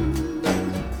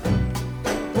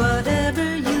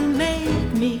whatever you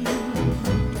make me.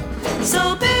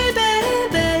 So baby,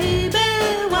 baby,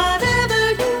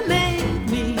 whatever you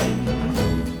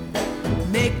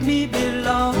make me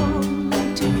belong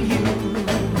to you.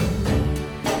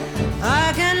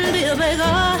 I can be a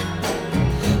beggar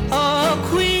or a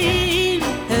queen,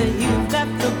 and you've got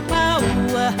the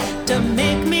power to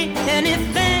make me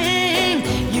anything.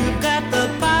 You've got the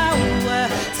power,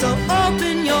 so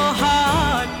open your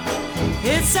heart.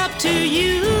 It's up to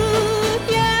you,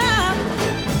 yeah.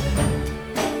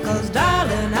 'Cause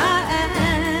darling, I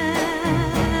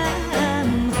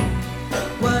am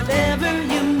whatever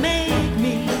you make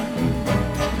me.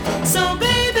 So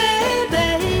baby,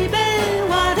 baby,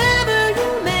 whatever you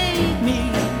make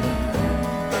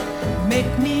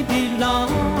me belong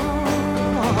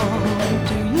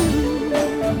to you.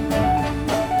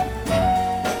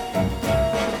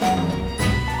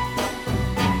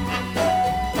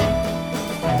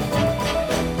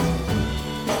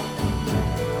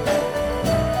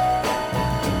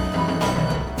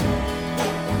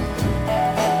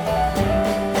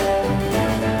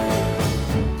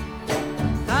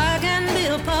 I can be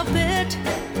a puppet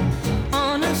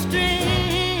on a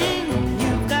string.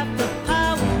 You've got the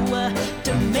power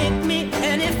to make me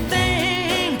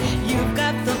anything. You've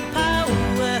got the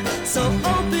power, so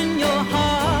open your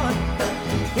heart.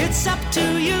 It's up to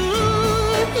you,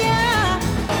 yeah.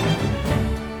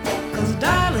 'Cause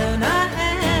darling, I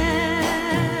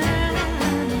am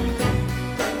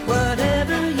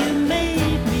whatever you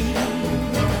made me.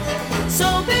 So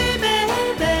baby,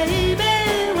 baby,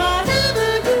 whatever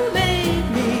you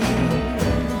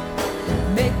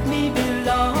make me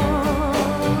belong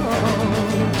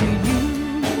to you.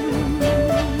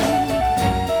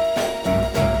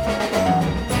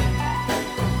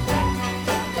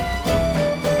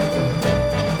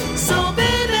 So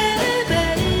baby,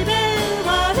 baby,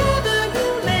 whatever you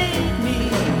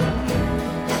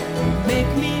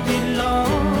make me belong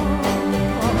to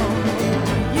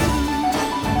you.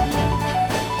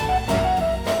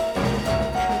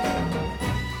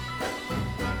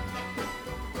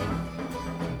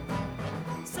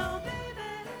 So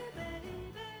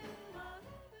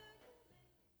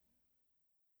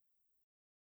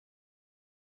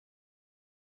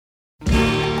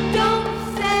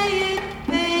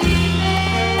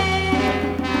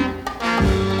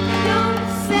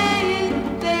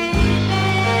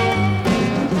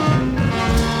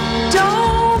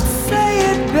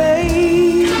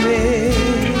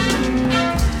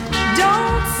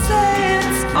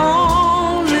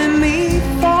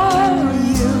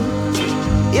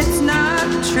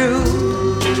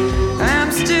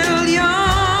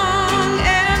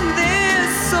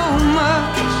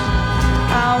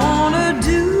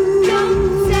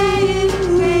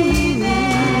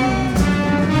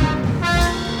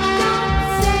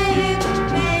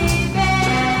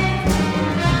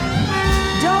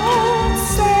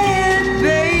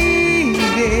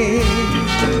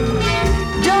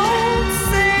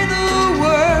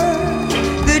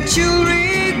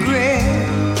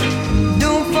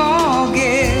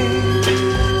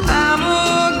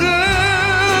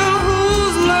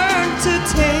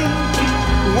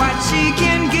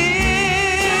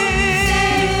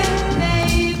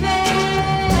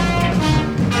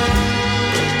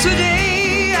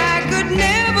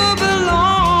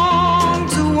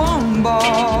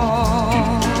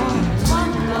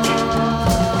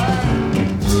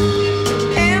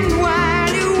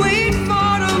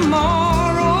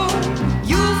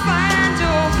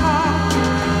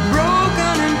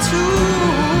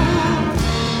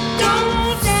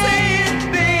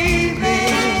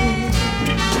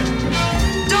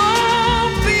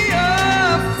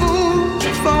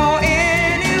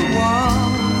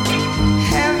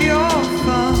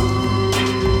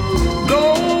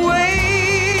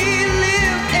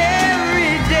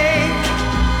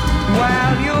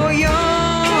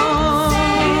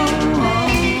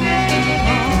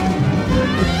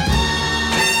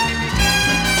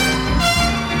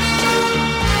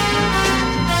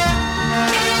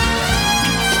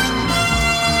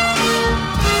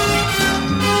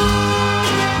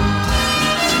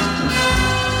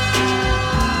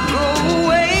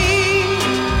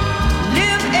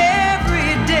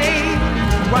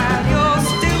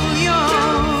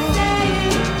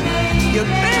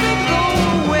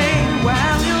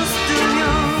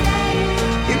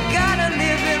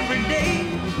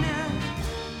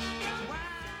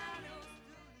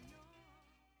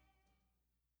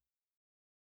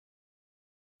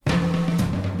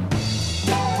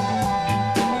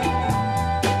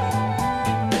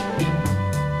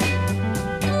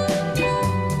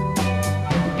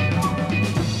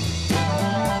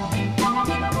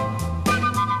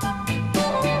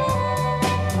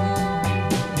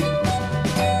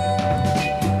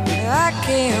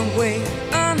can't wait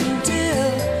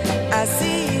until I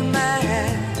see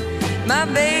my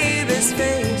baby's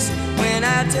face when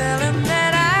I tell him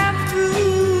that I'm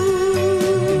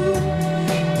through.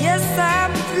 Yes,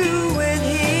 I'm through with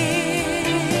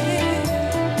him.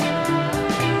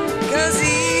 'Cause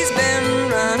he's been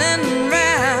running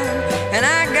round and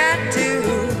I got to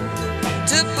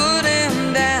put him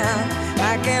down.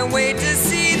 I can't wait to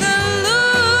see the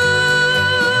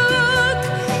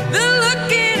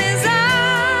look in his eyes.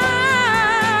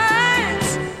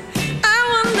 I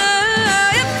wonder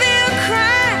if he'll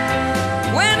cry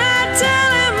when I tell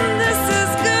him this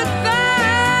is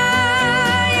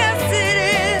goodbye. Yes, it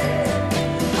is.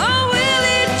 Or will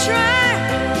he try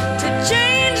to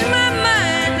change my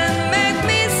mind and make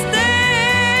me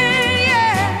stay?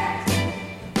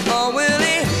 Yeah. Or will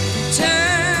he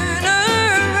turn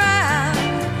around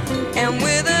and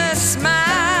with a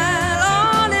smile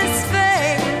on his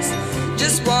face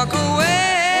just walk away?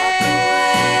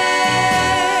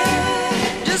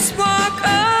 Just walk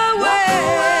away.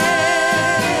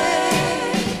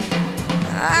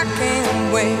 I can't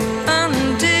wait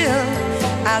until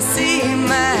I see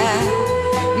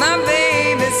my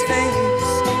baby's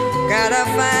face. Gotta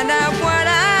find out what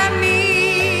I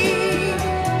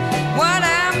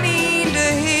mean to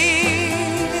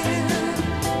him.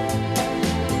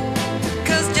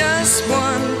 'Cause just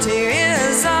one tear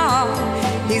is all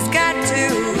he's got to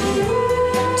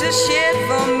shed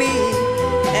for me,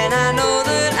 and I know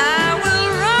that I will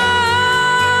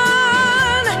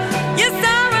run. Yes,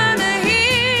 I'll run to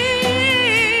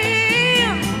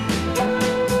him.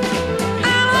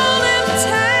 I'll hold him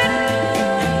tight,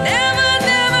 never,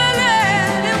 never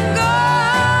let him go.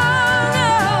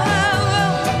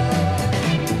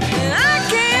 And I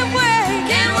can't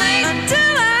wait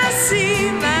until I see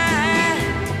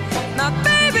my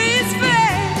baby's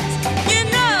face. You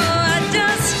know, I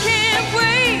just can't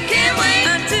wait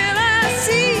until I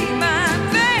see my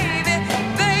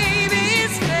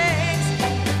baby's face.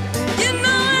 You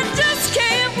know, I just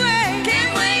can't wait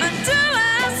until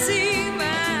I see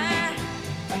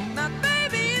my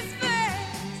baby's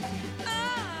face.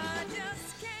 Oh, I just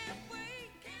can't wait.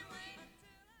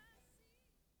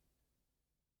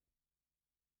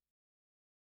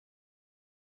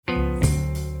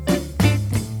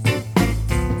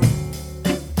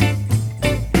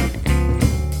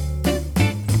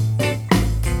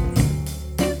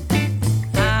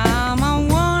 I'm a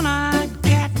one-eyed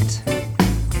cat,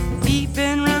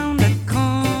 peeping round the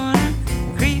corner,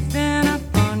 creeping up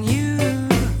on you.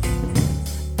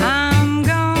 I'm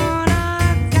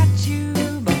gonna catch you,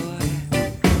 boy,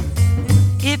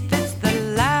 if it's the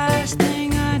last thing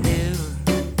I do.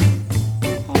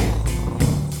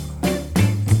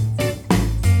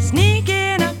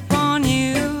 Sneaking up on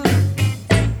you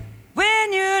when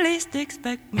you least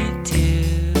expect me to.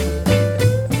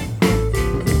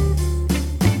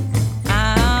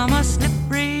 I'm a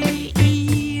slippery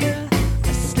eel,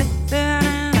 a slipping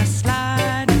and a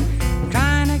sliding,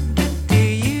 trying to get to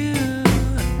you.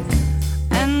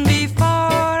 And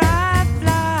before I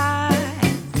fly,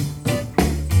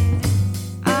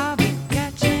 I'll be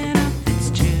catching up, it's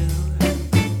true.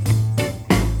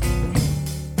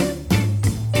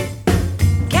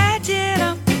 Catching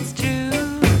up, it's true.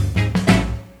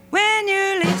 When you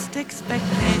least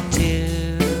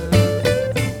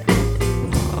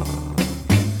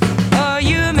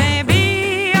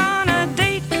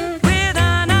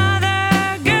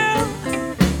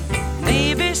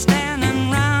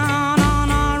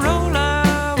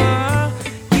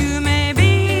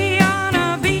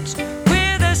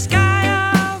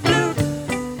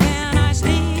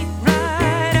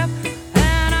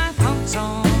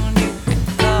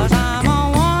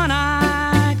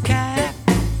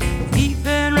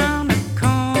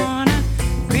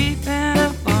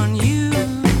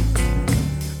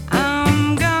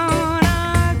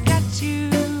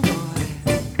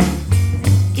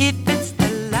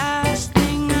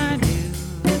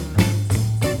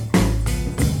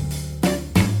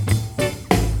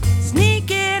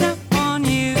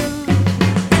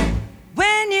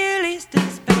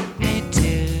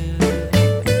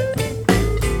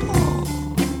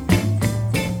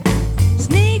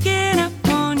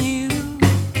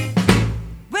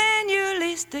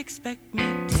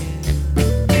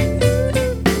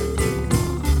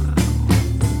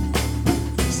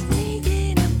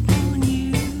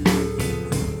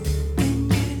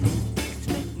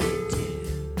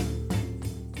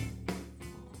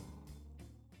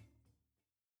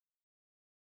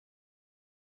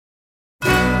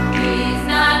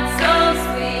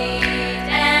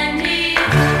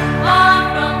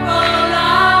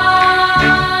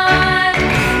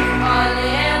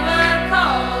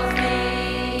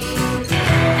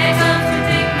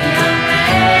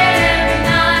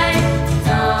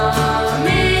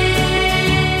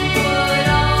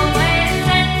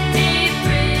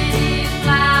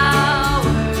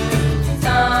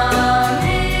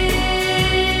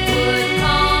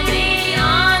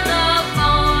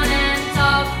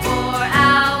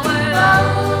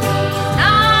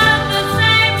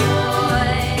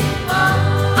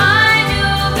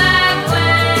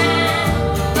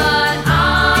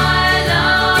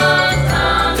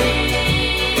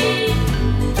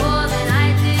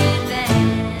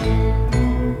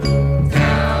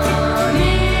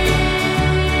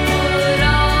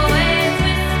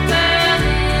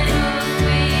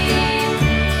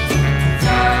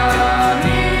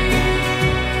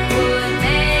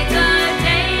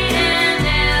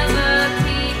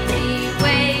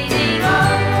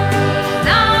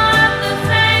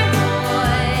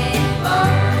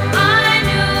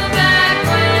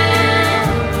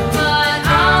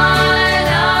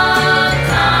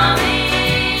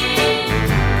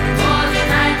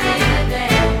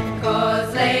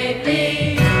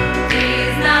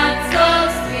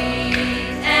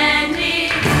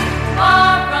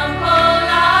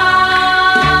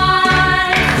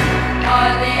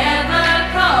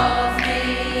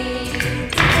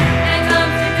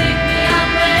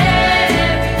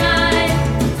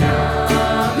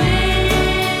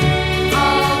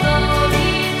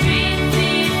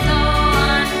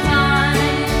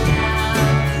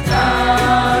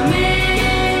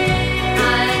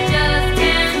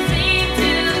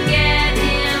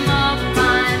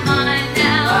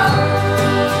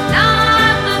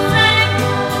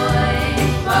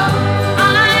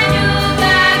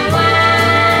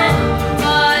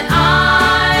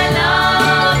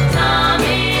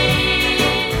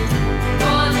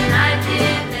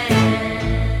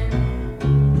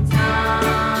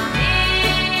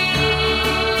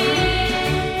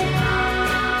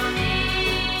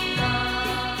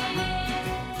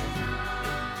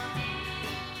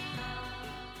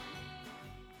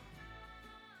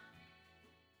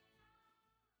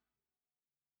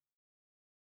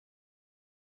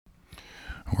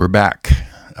We're back.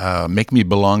 Make Me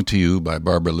Belong to You by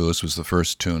Barbara Lewis was the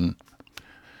first tune.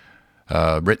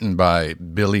 Written by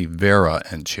Billy Vera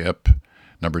and Chip.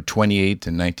 Number 28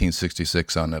 in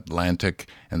 1966 on Atlantic.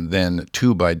 And then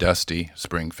 2 by Dusty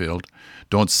Springfield.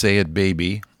 Don't Say It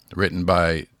Baby, written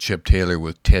by Chip Taylor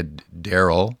with Ted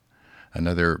Darrell,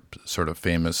 another sort of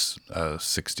famous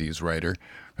 60s writer.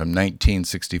 From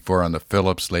 1964 on the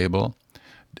Phillips label.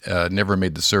 Never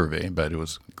made the survey, but it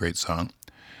was a great song.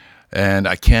 And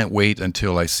I Can't Wait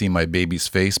Until I See My Baby's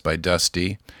Face by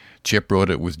Dusty. Chip wrote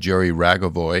it with Jerry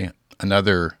Ragovoy,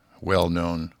 another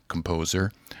well-known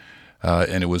composer.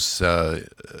 And it was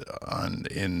on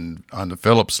the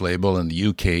Phillips label in the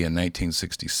UK in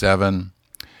 1967.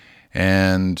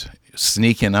 And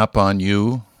Sneaking Up on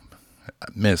You,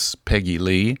 Miss Peggy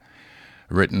Lee,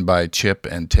 written by Chip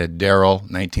and Ted Darrell,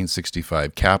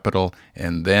 1965 Capitol.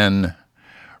 And then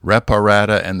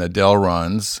Reparata and the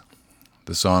Delrons.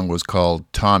 The song was called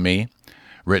Tommy,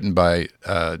 written by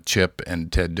Chip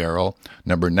and Ted Darrell,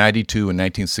 number 92 in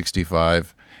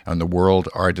 1965 on the World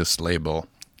Artist label.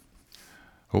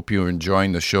 Hope you're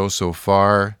enjoying the show so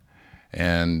far,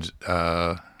 and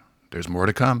there's more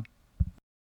to come.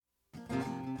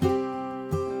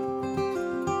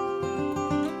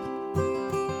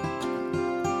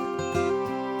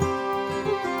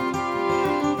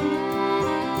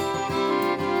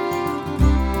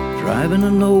 Driving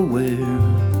to nowhere,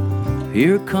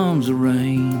 here comes the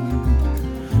rain,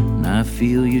 and I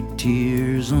feel your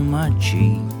tears on my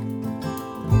cheek.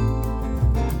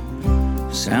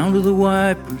 Sound of the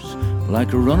wipers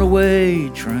like a runaway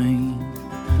train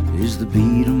is the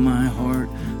beat of my heart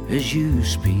as you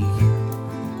speak.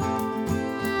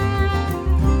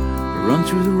 I run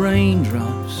through the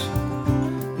raindrops,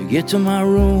 I get to my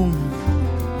room,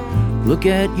 look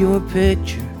at your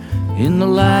picture in the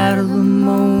light of the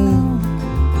moon.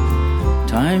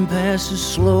 Time passes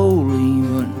slowly,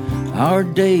 but our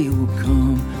day will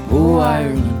come. Oh,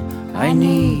 Ireland, I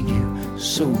need you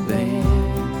so bad.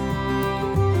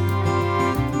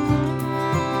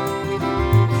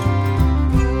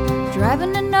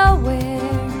 Driving to nowhere,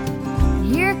 and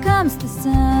here comes the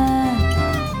sun,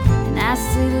 and I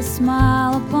see the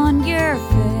smile upon your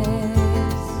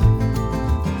face,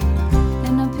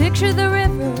 and I picture the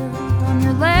river on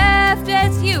your left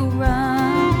as you run.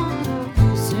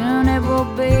 Soon it will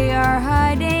be our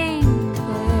hiding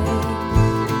place.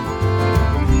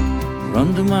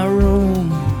 Run to my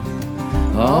room,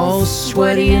 all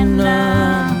sweaty and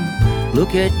numb,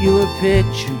 look at your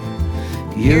picture,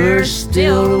 you're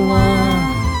still the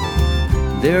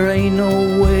one. There ain't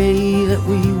no way that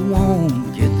we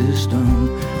won't get this done.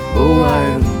 Oh,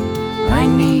 Ireland, I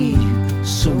need you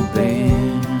so bad.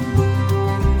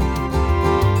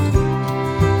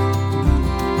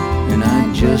 And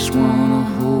I just wanna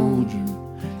hold you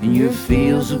in your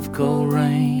fields of cold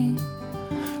rain,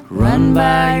 run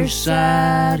by your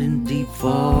side in deep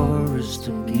forest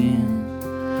again.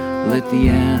 Let the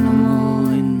animal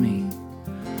in me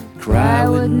cry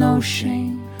with no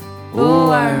shame. Oh,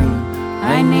 Ireland,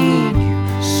 I need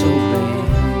you so bad.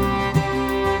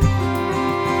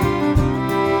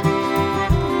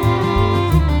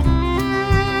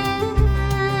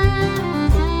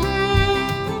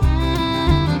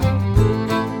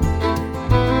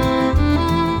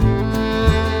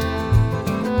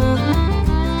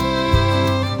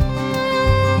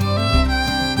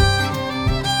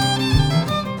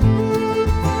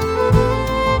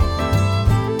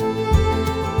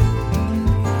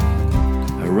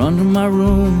 To my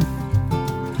room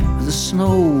with the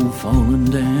snow falling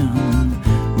down,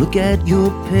 look at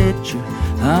your picture,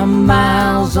 I'm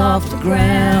miles off the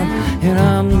ground, and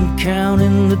I'm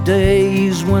counting the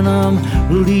days when I'm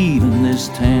leaving this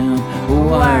town.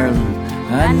 Oh, Ireland,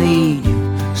 I need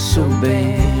you so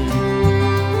bad.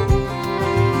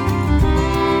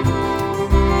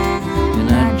 And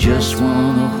I just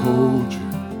wanna hold you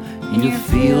in your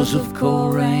fields of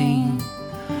cold rain,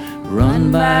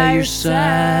 run by your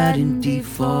side in deep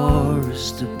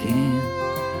forest again.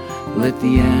 Let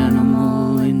the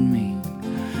animal in me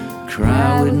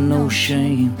cry with no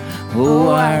shame. Oh,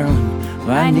 Ireland,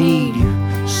 I need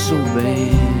you so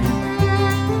bad.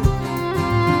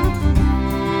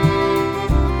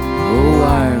 Oh,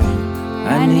 Ireland,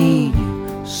 I need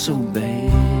you so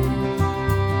bad.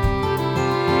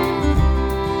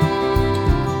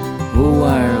 Oh,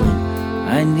 Ireland,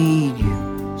 I need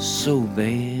you so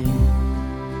bad.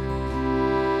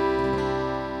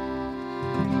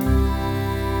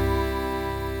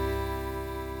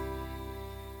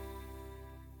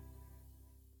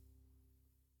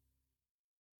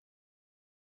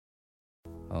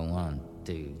 Oh, 1,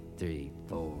 2, 3,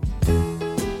 4.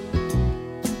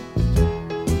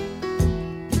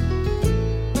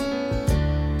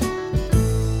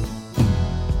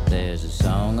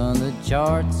 on the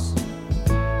charts,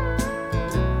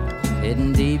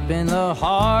 hidden deep in the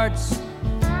hearts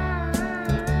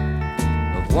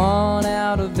of 1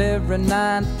 out of every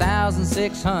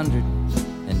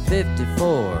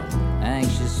 9,654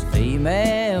 anxious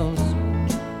females.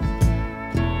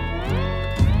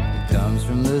 It comes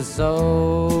from the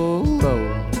soul,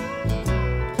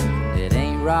 it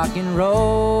ain't rock and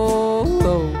roll.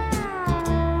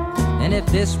 And if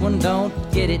this one don't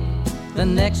get it, the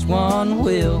next one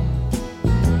will.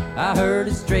 I heard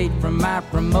it straight from my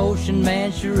promotion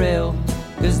man, Sherelle,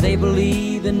 'cause they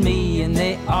believe in me and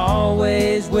they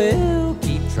always will.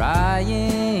 Keep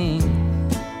trying.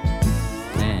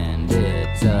 And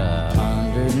it's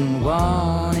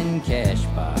 101 in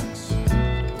Cashbox.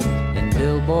 In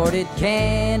Billboard it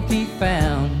can't be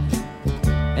found.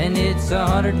 And it's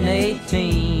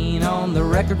 118 on the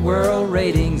Record World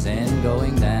ratings and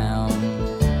going down.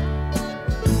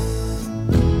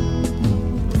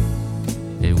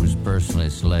 Personally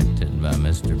selected by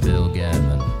Mr. Bill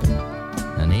Gavin,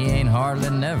 and he ain't hardly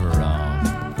never wrong.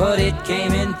 But it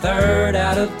came in 3rd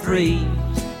out of 3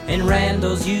 in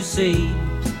Randall's UC,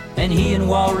 and he and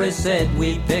Walrus said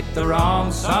we picked the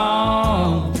wrong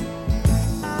song.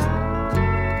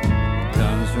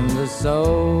 Comes from the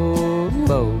soul,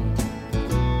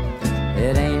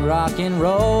 it ain't rock and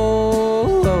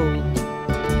roll.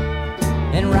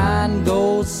 And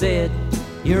Rheingold said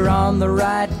you're on the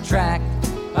right track.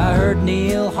 I heard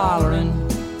Neil hollering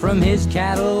from his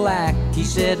Cadillac. He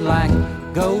said, like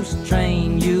Ghost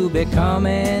Train, you'll be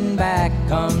coming back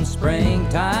come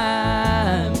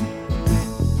springtime.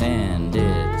 And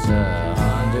it's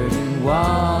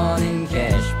 101 in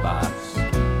Cashbox.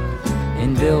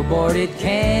 In Billboard it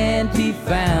can't be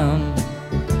found.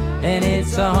 And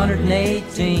it's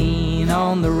 118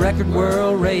 on the Record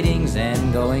World ratings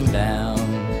and going down.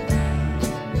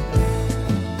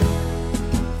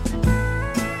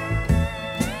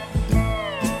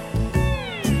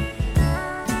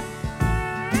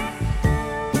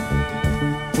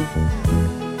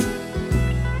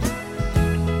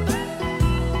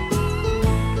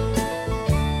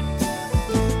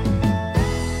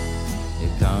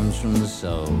 From the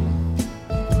soul,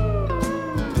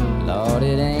 Lord,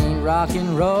 it ain't rock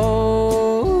and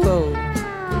roll.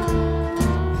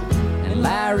 And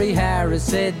Larry Harris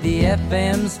said the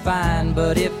FM's fine,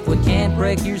 but if we can't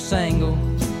break your single,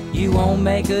 you won't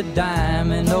make a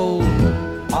dime. And old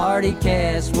Artie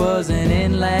Cass wasn't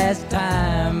in last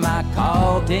time I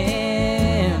called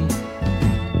him.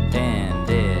 And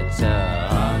it's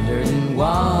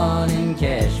 101 in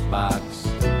Cashbox.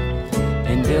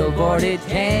 In Billboard it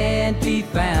can't be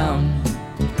found.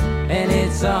 And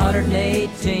it's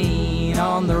 118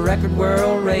 on the Record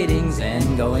World ratings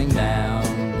and going down.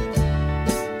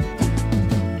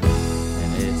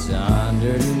 And it's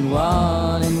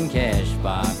 101 in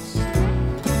Cashbox.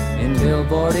 In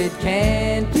Billboard it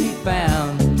can't be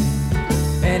found.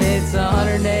 And it's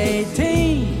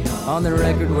 118 on the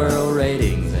Record World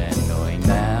ratings and going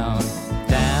down,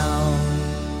 down,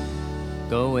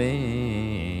 going.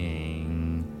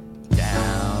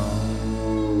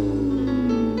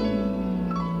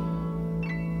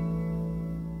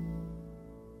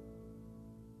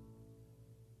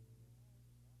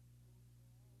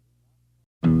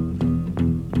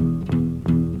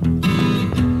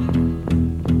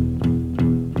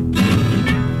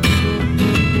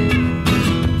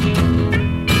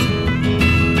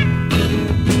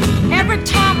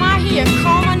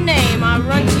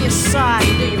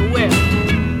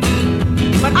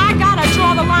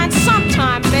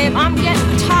 I'm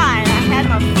getting tired. I had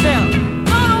my fill.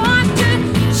 Don't want to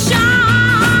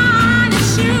shine a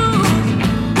shoe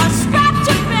or scratch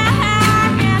your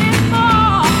back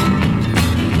anymore.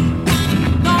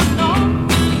 No, no.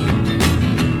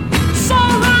 So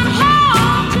run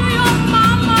home to your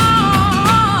mama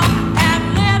and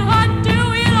let her do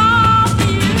it all for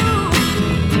you.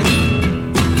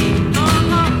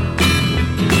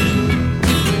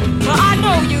 Well, I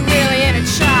know you really ain't a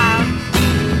child.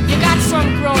 You got some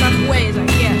grown-up ways, I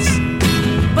guess.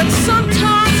 But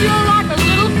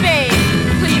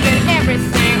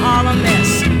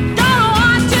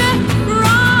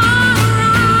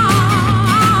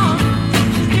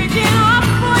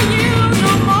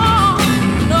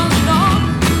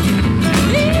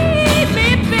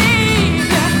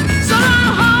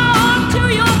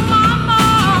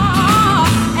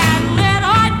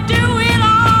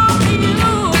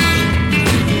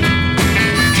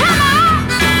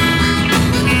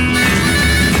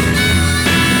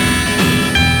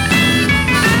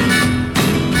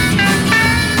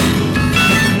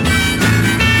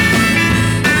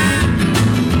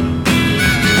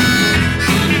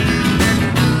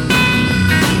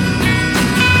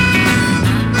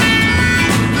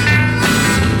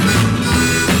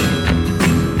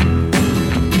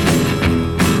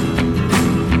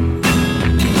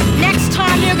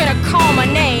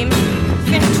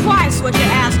just what you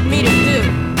asked me to do.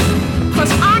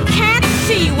 'Cause I can't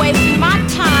see wasting my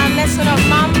time messing up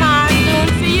my mind doing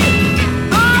for you.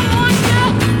 I want you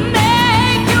to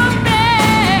make your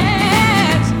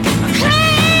beds,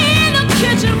 clean the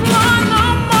kitchen floor no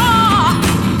more.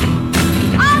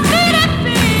 I'll beat it,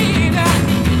 baby.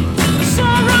 So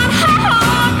run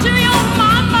home to your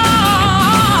mama.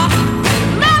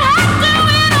 Let her do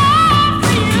it all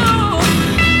for you.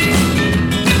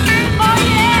 Oh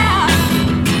yeah.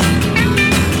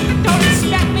 Don't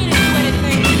expect me to do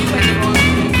anything for you anymore.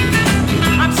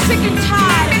 I'm sick and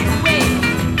tired of the way you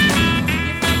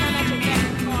think I'm at your beck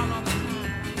and call all the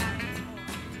time.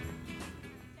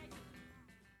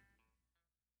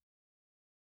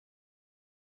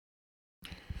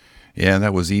 Yeah,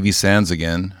 that was Evie Sands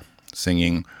again,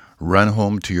 singing Run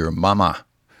Home to Your Mama,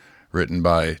 written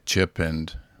by Chip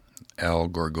and Al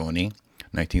Gorgoni,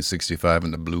 1965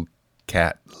 on the Blue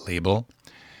Cat label.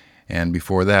 And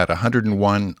before that,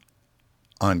 101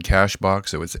 on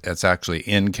Cashbox. It's actually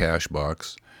in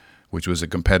Cashbox, which was a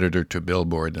competitor to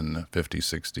Billboard in the 50s,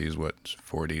 60s,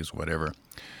 40s, whatever.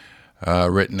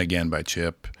 Written again by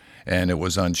Chip. And it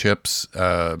was on Chip's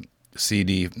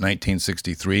CD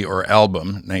 1963, or album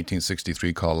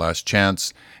 1963, called Last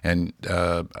Chance. And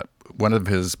one of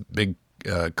his big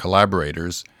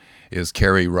collaborators is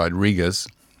Kerry Rodriguez.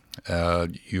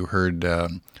 You heard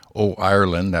Oh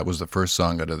Ireland, that was the first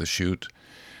song out of the chute.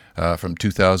 From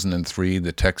 2003,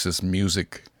 the Texas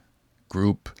Music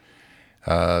Group.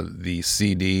 The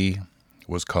CD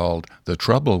was called The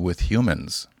Trouble with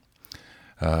Humans.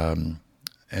 And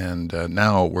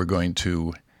now we're going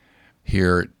to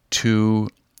hear two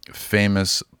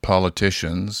famous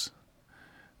politicians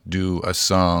do a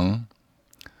song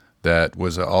that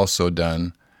was also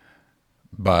done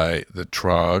by the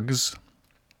Troggs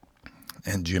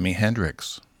and Jimi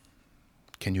Hendrix.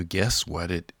 Can you guess what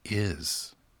it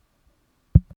is?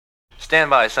 Stand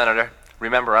by, Senator.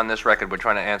 Remember, on this record, we're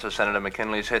trying to answer Senator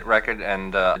McKinley's hit record.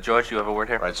 And, George, you have a word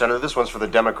here? All right, Senator, this one's for the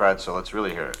Democrats, so let's really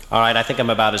hear it. All right, I think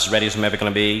I'm about as ready as I'm ever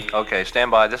going to be. Okay,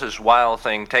 stand by. This is Wild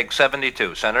Thing, take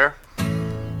 72. Senator?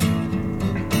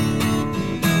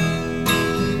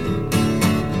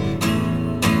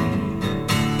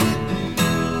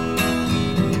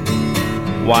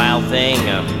 Wild thing,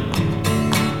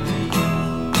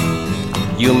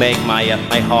 you make my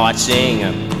heart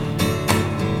sing.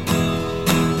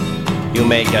 You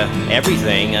make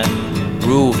everything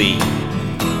groovy.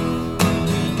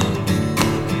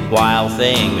 Wild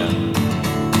thing,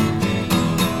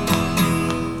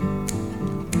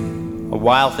 a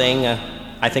wild thing.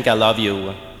 I think I love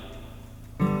you,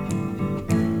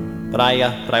 but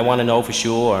I want to know for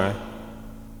sure.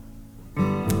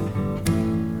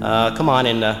 Come on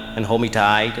and hold me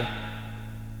tight.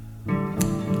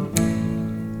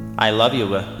 I love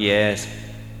you, yes.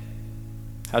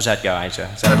 How's that, guys?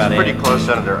 Is that about pretty it? close,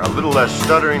 Senator. A little less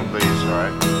stuttering, please, all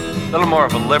right? A little more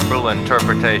of a liberal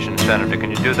interpretation, Senator. Can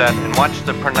you do that? And watch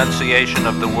the pronunciation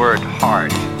of the word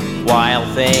heart.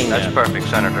 Wild thing. That's perfect,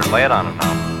 Senator. Lay it on him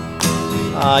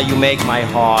now. You make my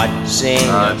heart sing.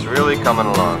 It's really coming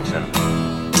along, Senator.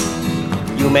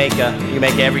 You make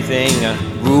everything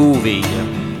groovy.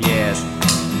 Yes.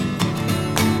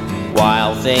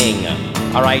 Wild thing.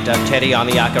 All right, Teddy on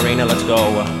the ocarina, let's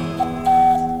go.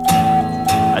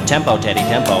 Tempo, Teddy,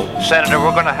 tempo. Senator,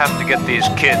 we're going to have to get these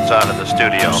kids out of the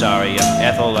studio. I'm sorry,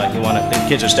 Ethel, the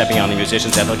kids are stepping on the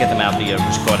musicians. Ethel, get them out the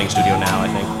recording studio now, I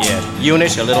think. Yes.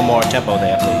 Eunice, a little more tempo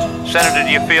there, please. Senator,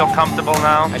 do you feel comfortable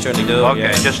now? I certainly do. Okay,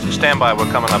 yes. Just stand by. We're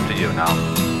coming up to you now.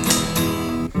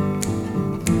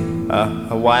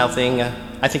 A wild thing.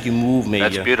 I think you move me.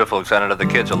 That's beautiful, Senator. The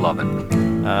kids will love it.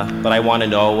 But I want to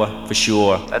know for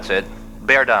sure. That's it.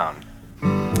 Bear down.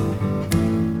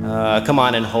 Come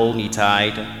on and hold me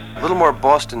tight. A little more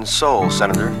Boston soul,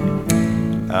 Senator.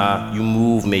 You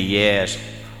move me, yes.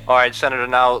 All right, Senator,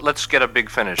 now let's get a big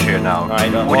finish here now. All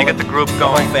right. When you get the group going. The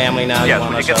whole family now. Yes,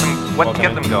 when you get them,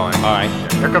 get them going. All right.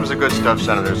 Here comes the good stuff,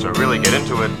 Senator, so really get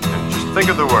into it and just think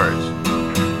of the words.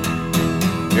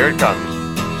 Here it comes.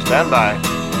 Stand by.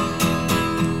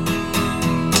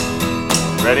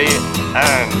 Ready,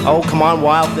 and... Oh, come on,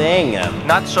 wild thing.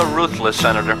 Not so ruthless,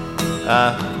 Senator.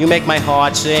 You make my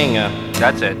heart sing.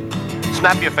 That's it.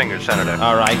 Snap your fingers, Senator.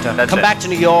 All right. Come back to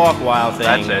New York, wild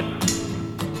thing. That's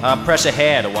it. Press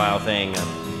ahead, a wild thing.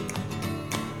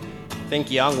 Think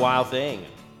young, wild thing.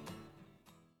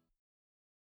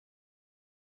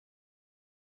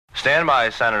 Stand by,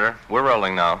 Senator. We're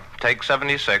rolling now. Take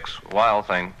 76. Wild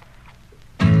thing.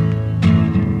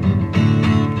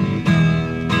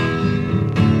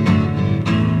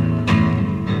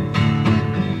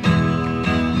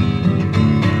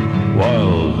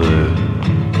 Wild thing.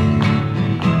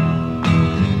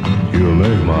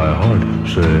 make my heart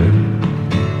sing.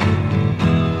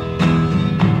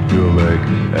 You make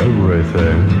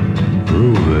everything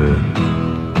groovy.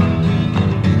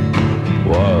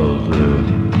 Wild thing.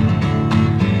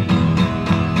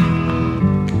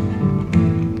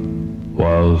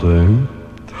 Wild thing,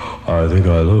 I think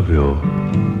I love you.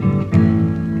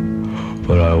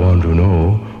 But I want to know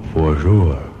for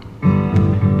sure.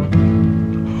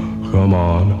 Come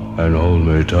on and hold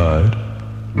me tight.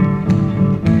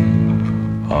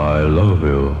 I love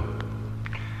you.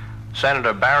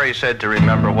 Senator Barry said to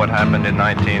remember what happened in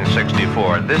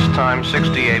 1964. This time,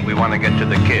 68, we want to get to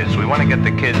the kids. We want to get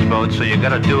the kids' vote, so you got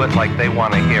to do it like they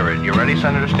want to hear it. You ready,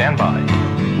 Senator? Stand by.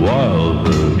 Wild.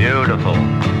 Beautiful.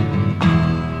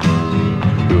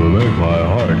 You make my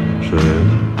heart sing.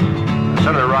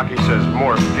 Senator Rocky says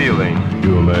more feeling.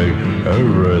 You make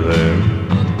everything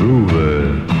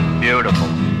groovy. Beautiful.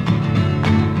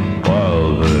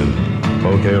 Wild thing.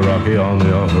 Okay, Rocky, on the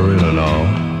ocarina now.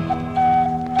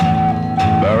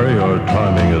 Barry, your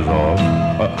timing is off.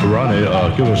 Ronnie,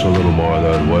 give us a little more of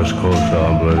that West Coast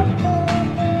sound,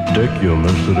 please. Dick, you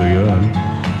missed it again.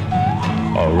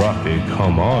 Oh, Rocky,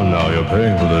 come on now. You're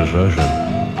paying for this session.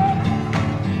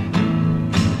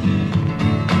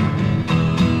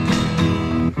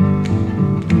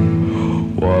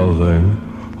 Wild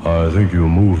thing, I think you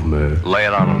moved me. Lay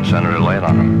it on him, Senator. Lay it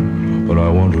on him. But I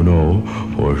want to know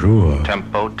for sure.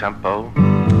 Tempo, tempo.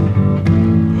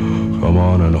 Come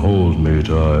on and hold me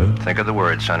tight. Think of the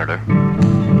word, Senator.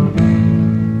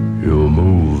 You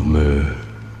move me.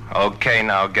 Okay,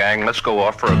 now, gang, let's go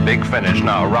off for a big finish.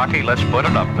 Now, Rocky, let's put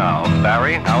it up now.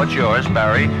 Barry, now it's yours,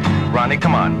 Barry. Ronnie,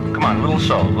 come on. Come on, little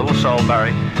soul,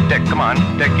 Barry. Dick, come on.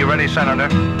 Dick, you ready, Senator?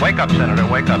 Wake up, Senator,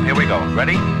 wake up. Here we go.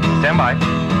 Ready? Stand by.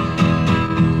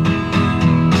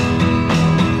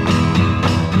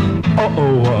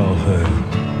 Uh-oh, wild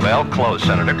thing. Well, close,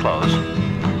 Senator, close.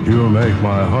 You make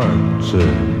my heart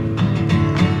sing.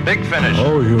 Big finish.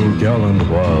 Oh, you gallant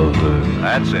wild thing.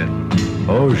 That's it.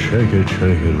 Oh, shake it, All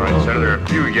right, wild Senator, thing. a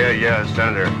few, yeah,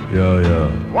 Senator. Yeah.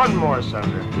 One more,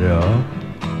 Senator. Yeah.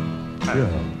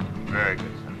 Very good.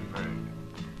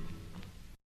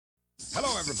 Hello,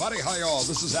 everybody. Hi, y'all.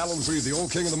 This is Alan Freed, the old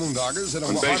king of the Moondoggers, and a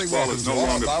When hearty baseball welcome is to no all our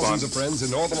longer thousands fun, of friends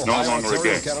in Northern it's no Ohio, longer a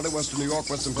Ontario, game. Canada, Western New York,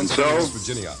 Western And Pennsylvania, so, West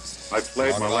Virginia. I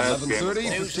played my last game.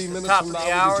 11:30, News 15 at the minutes top from of now,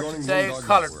 the we'll hour be joining today, a Moondog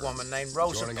colored Network. woman named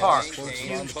Rosa Joining Parks us,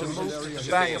 refused to move to the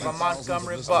Soviet back of a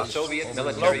Montgomery bus. Soviet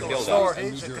military Local buildup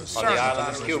authorities are on concerned the about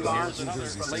island her of Cuba.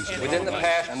 response. Within the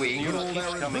past week,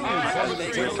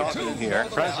 We're talking here.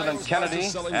 President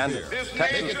Kennedy and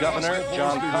Texas Governor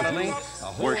John Connally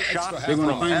were shot They're going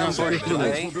to from find out ambush pretty soon.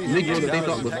 today. Negro that they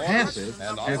thought was passive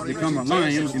has become a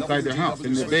lion inside their house,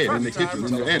 in their bed, in the kitchen,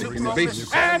 in the attic, in the basement.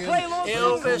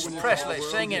 Elvis Presley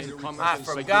singing, I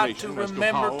forgot to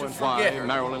remember to forget her.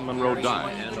 Marilyn Monroe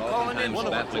died. and oftentimes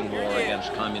battling war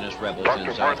against communist rebels in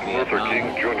Dr. South Martin Luther Vietnam.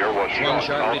 King Jr. was Swung shot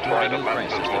sharply toward outside a of new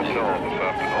crisis Memphis in Hotel England. this For the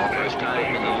afternoon. first time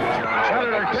in the years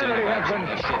Senator Kennedy has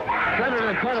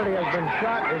been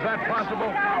shot. Is that possible?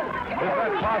 Is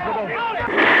that possible?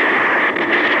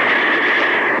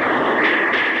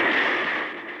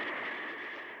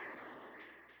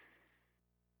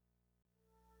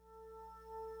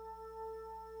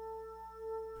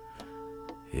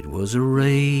 It was a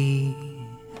ray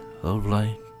of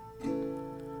light.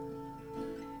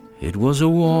 It was a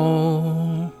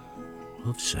wall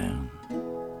of sand.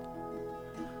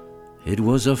 It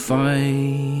was a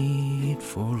fight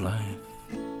for life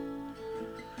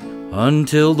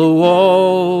until the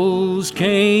walls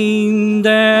came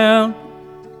down.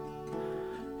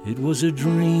 It was a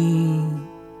dream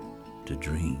to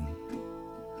dream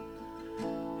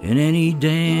in any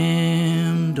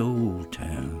damned old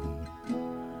town.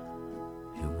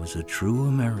 It was a true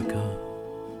America.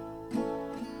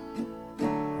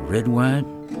 Red, white,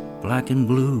 black and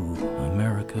blue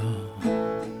America.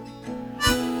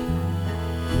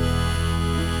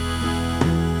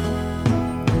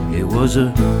 It was a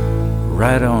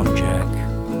right-on, Jack.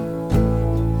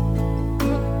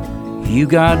 You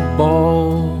got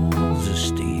balls of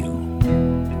steel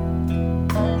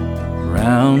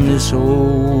round this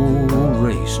old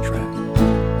racetrack.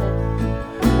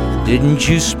 Didn't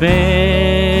you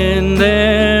spin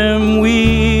them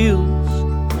wheels?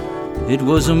 It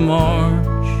was a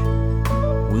march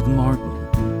with Martin,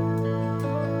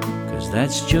 'cause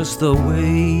that's just the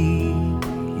way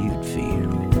you'd feel.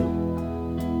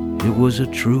 It was a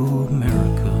true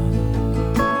America.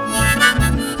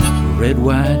 Red,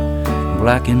 white,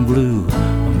 black and blue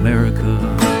America.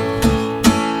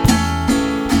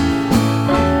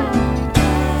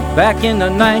 Back in the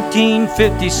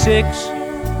 1956,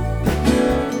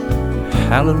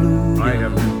 Hallelujah. I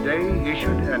have today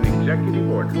issued an executive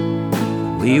order.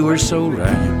 We were so right.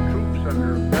 Troops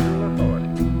under federal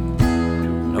authority.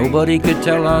 Nobody could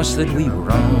tell us that we were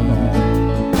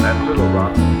wrong. That's Little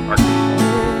Rock, Arkansas.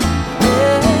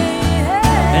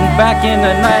 And back in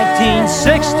the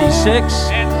 1966,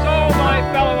 And so, my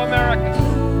fellow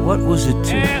Americans, what was it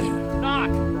to ask you? not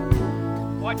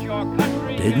what your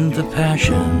country Didn't the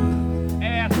passion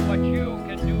ask what you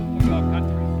can do for your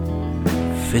country.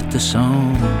 fit the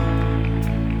song?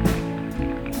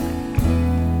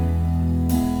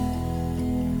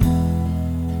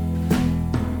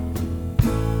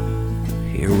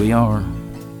 Here we are.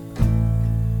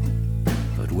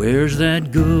 But where's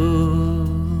that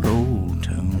good old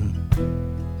tune?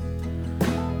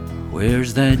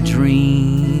 Where's that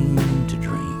dream to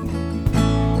dream?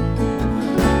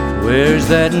 Where's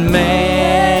that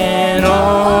man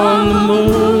on the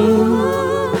moon?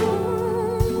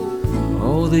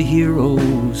 Oh, the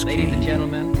heroes Ladies and came,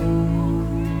 gentlemen,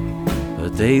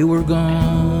 but they were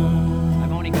gone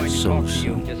I'm only going to so talk to you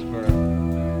soon. just for a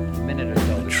minute or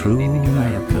so. this True evening because I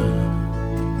have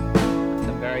America,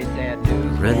 some very sad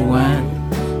news. red, white,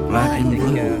 black and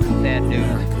blue. Sad news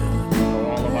for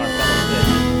all of our fellow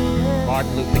citizens.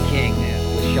 Martin Luther King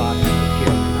was shot and was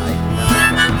killed tonight.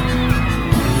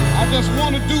 I just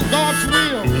want to do God's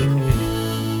will.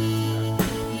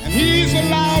 And He's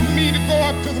allowed me to go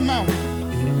up to the mountain.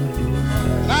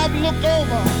 And I've looked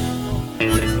over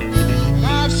and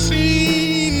I've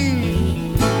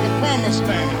seen the promised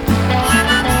land.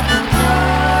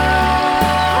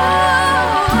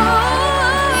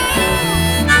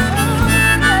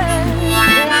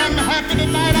 I'm happy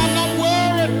tonight. I'm not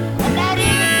worried about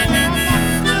anything.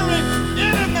 I'm not fearing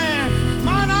anything.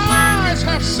 Mine eyes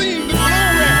have seen the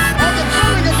glory of the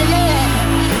coming of the Lord.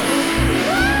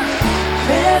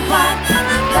 Red, white,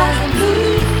 black and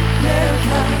blue,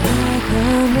 America,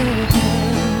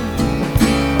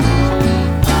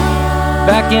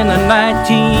 Back in the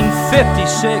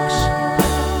 1956,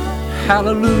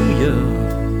 hallelujah.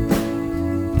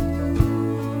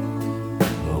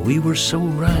 Well, we were so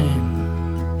right.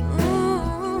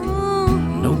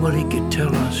 Nobody could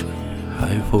tell us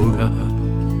I forgot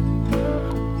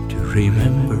to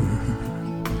remember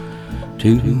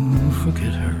to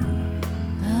forget her.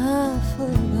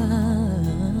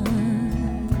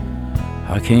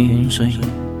 I can't seem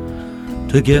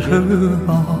to get her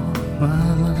off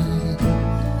my mind.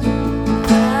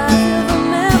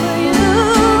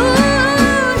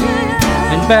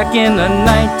 And back in the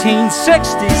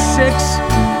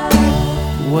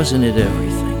 1966, wasn't it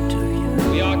everything to you?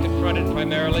 We are confronted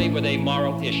primarily with a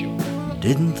moral issue.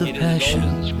 Didn't the It is as old passion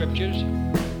as the scriptures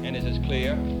and is as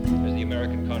clear as the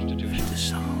American Constitution.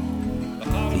 The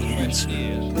heart of the question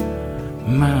is,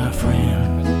 my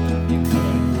friend,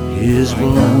 is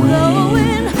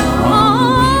blowing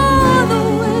on the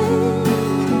wind.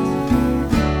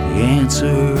 The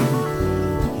answer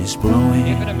is blowing.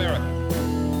 if an American,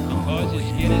 because his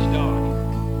skin is dark,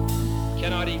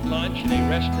 cannot eat lunch in a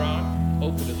restaurant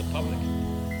open to the public,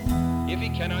 if he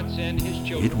cannot send his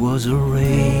children, It was a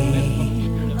ray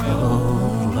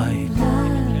of light.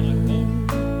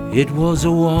 It was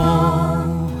a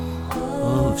wall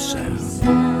of sound.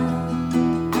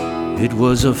 It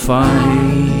was a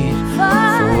fight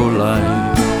for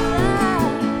life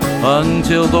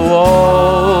until the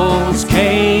walls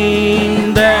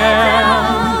came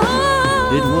down.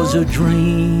 It was a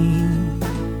dream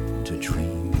to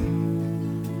dream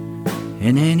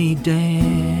in any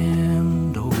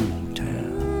damned old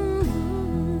town.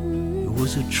 It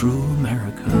was a true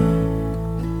America.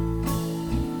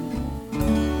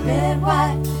 red,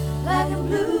 white, black and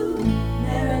blue,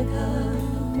 America,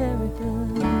 America.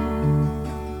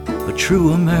 A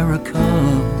true America.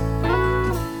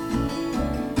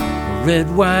 A red,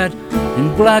 white,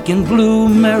 and black and blue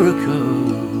America.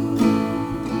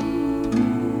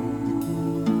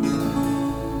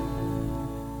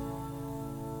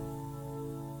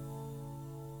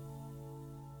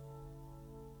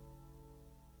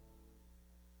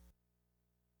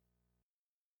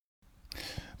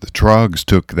 The Trogs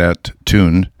took that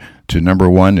tune to number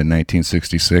one in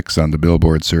 1966 on the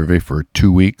Billboard survey for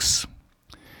 2 weeks.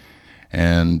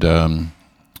 And,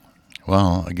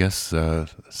 well, I guess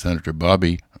Senator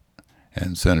Bobby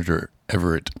and Senator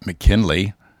Everett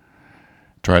McKinley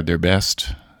tried their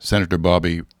best. Senator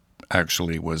Bobby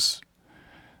actually was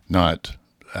not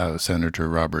Senator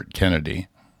Robert Kennedy,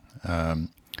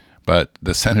 but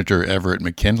the Senator Everett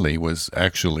McKinley was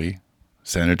actually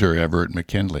Senator Everett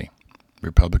McKinley,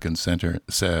 Republican senator.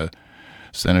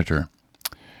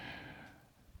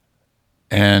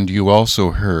 And you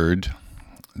also heard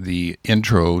the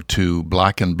intro to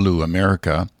Black and Blue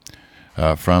America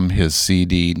from his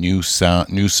CD New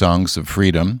Songs of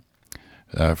Freedom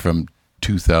from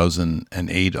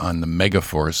 2008 on the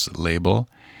Megaforce label.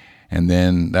 And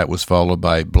then that was followed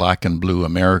by Black and Blue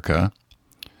America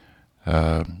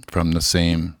from the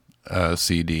same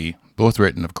CD, both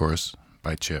written, of course,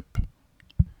 by Chip.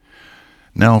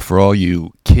 Now, for all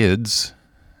you kids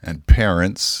and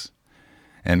parents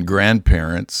and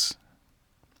grandparents,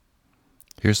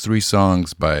 here's 3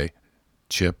 songs by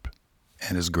Chip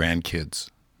and his grandkids.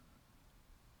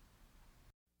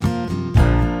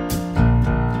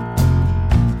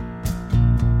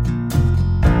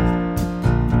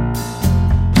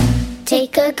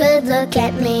 Take a good look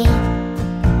at me.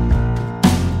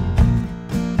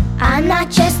 I'm not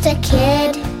just a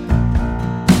kid.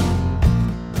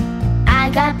 I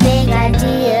got big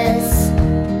ideas.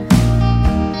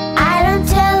 I don't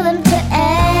tell them to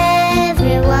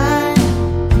everyone.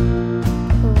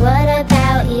 What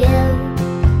about you?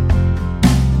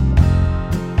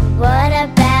 What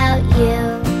about you?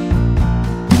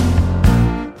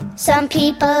 Some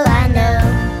people I know,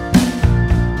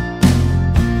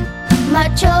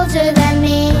 much older than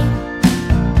me,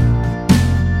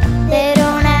 they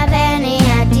don't have any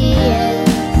ideas.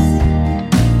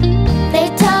 They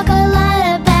talk a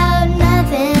lot about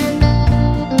nothing.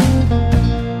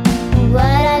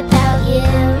 What about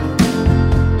you?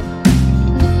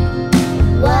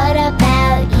 What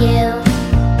about you?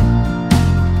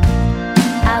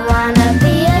 I wanna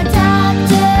be a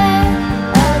doctor,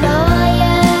 a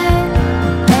lawyer,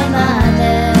 a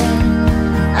mother,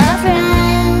 a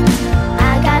friend. I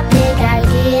got big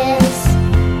ideas.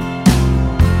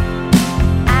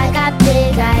 I got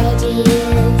big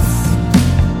ideas.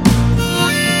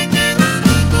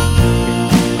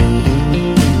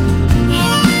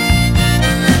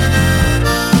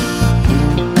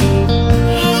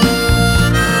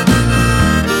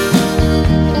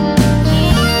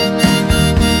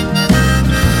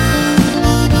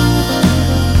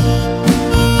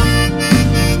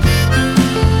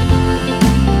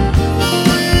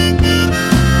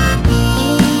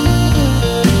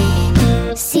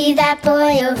 See that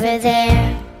boy over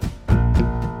there?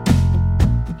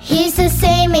 He's the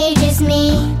same age as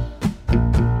me.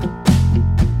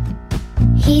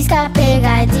 He's got big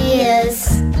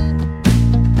ideas.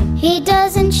 He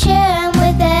doesn't share them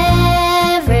with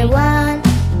everyone.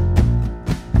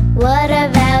 What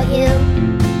about you?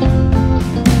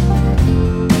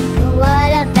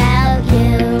 What about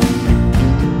you?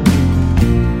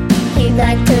 He'd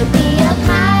like to be a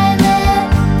pilot,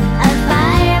 a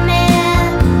fireman,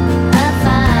 a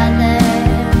father,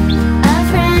 a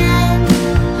friend.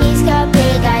 He's got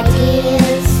big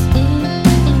ideas.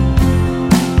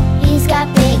 He's got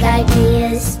big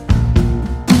ideas.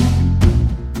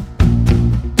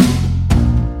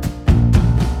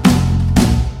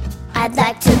 I'd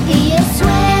like to be a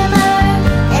swimmer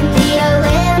in the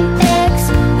Olympics.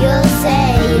 You'll say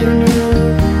you knew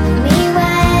me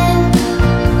when.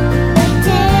 A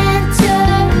dancer,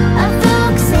 a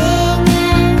folk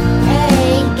singer,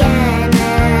 again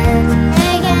and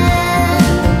again.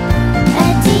 A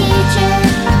teacher,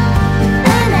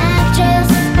 an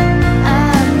actress, a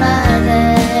mother,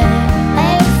 a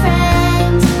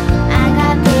friend. I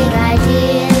got big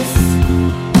ideas.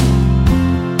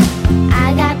 I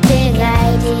got big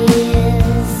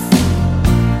ideas.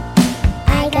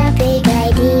 I got big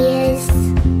ideas.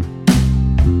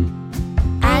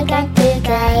 I got big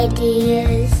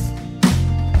ideas.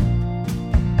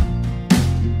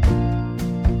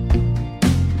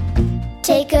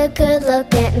 Take a good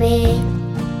look at me.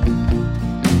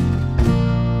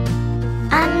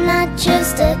 I'm not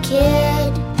just a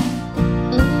kid.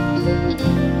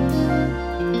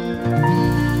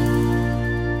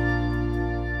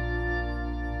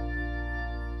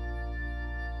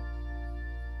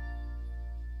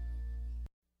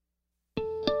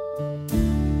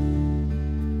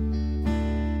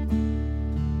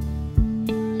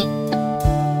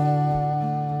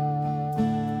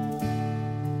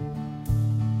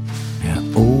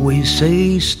 Always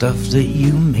say stuff that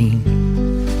you mean.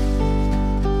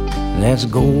 That's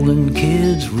Golden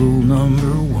Kids rule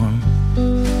number 1.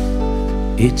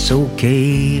 It's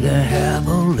okay to have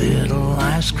a little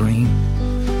ice cream.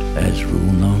 That's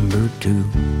rule number 2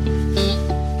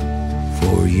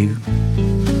 for you.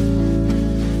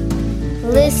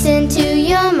 Listen to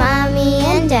your mommy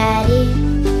and daddy.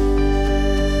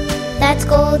 That's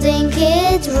Golden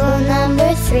Kids rule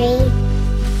number 3.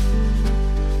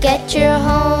 Get your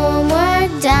homework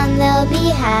done, they'll be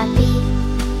happy.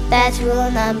 That's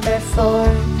rule number 4.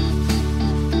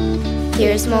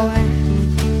 Here's more.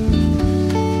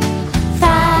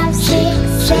 5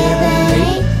 6, 7,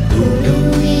 8. Who do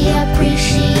we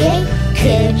appreciate?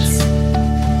 Kids.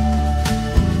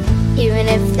 Even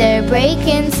if they're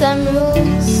breaking some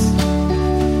rules.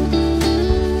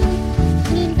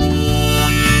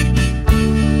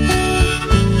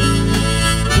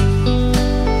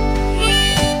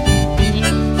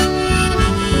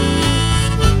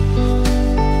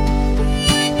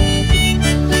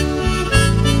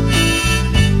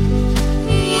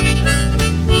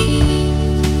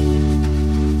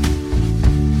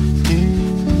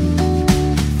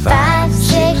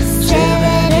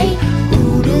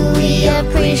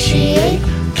 Appreciate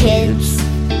kids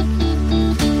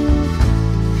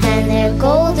and their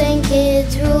golden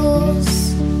kids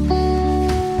rules.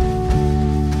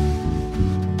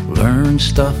 Learn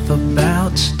stuff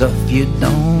about stuff you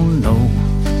don't know.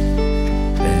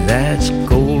 And that's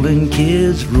golden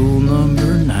kids rule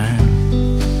number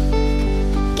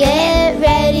 9. Get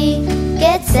ready,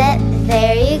 get set,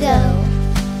 there you go.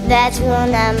 That's rule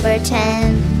number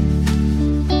 10.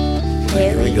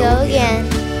 Here we go again.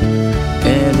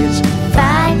 And it's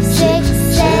 5, 6,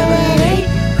 7, 8.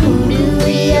 Who do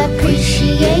we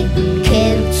appreciate?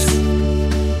 Kids.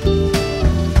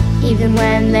 Even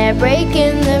when they're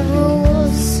breaking the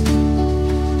rules.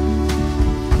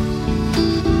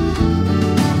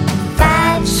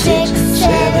 5, 6,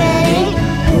 7, 8.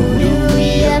 Who do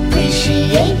we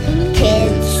appreciate?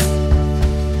 Kids.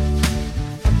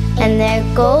 And their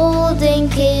golden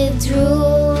kids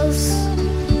rules.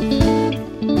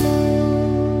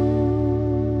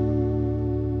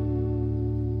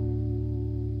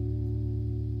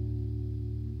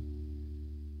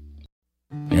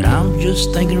 And I'm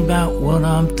just thinking about what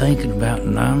I'm thinking about,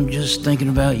 and I'm just thinking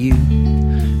about you.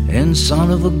 And son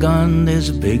of a gun, there's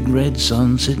a big red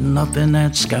sun sitting up in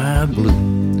that sky blue.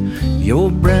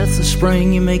 Your breath of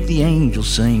spring, you make the angels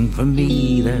sing. For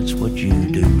me, that's what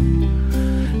you do.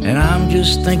 And I'm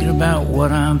just thinking about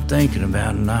what I'm thinking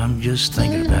about, and I'm just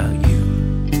thinking about you.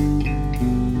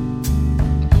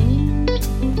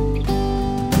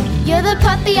 You're the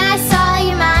puppy I saw,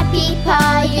 you're my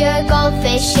peepaw, you're a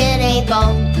goldfish in a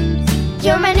bowl.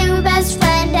 You're my new best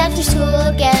friend after school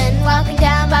again, walking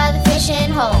down by the fishing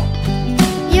hole.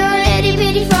 You're an itty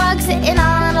bitty frog sitting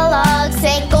on a log,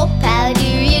 saying, "Go, pal, do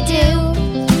you do?"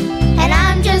 And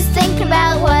I'm just thinking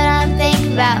about what I'm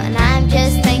thinking about, and I'm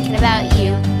just thinking about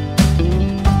you.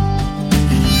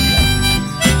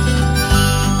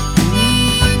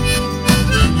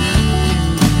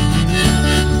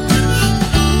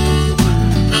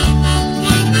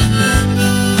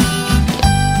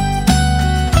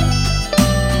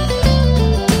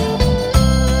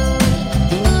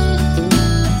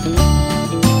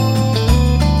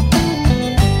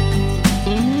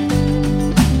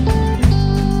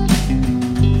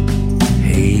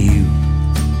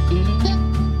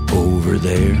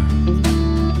 There,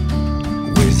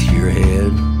 with your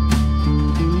head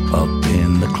up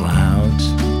in the clouds,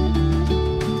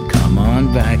 come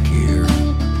on back here,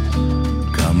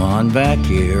 come on back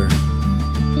here.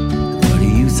 What are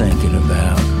you thinking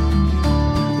about?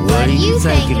 What are you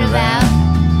thinking about?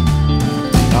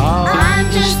 Oh,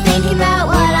 I'm just thinking about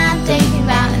what I'm thinking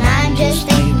about, and I'm just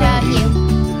thinking about you.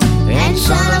 And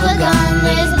son of a gun,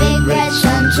 there's a big red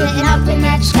sun sitting up in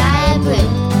that sky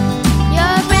blue.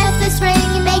 Your breath is spring,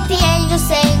 you make the angels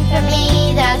sing. For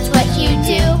me, that's what you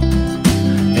do.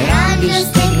 And I'm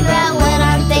just thinking about what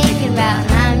I'm thinking about,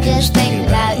 and I'm just thinking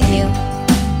about you.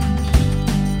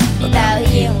 About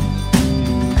you.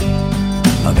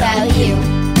 About you.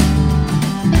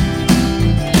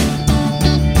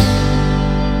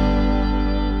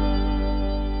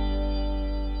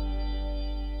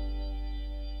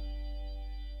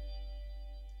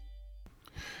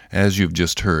 As you've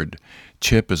just heard,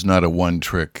 Chip is not a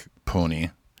one-trick pony.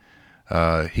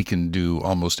 He can do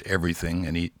almost everything,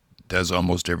 and he does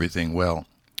almost everything well.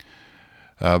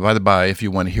 By the by, if you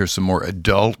want to hear some more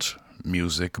adult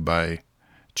music by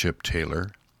Chip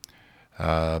Taylor,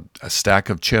 A Stack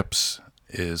of Chips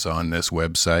is on this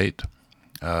website.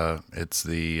 It's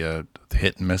the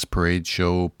Hit and Miss Parade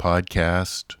Show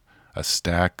podcast, A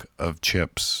Stack of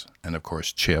Chips. And of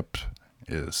course, Chip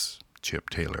is Chip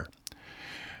Taylor.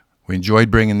 We enjoyed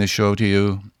bringing this show to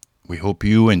you. We hope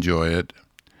you enjoy it.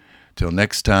 Till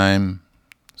next time,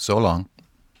 so long.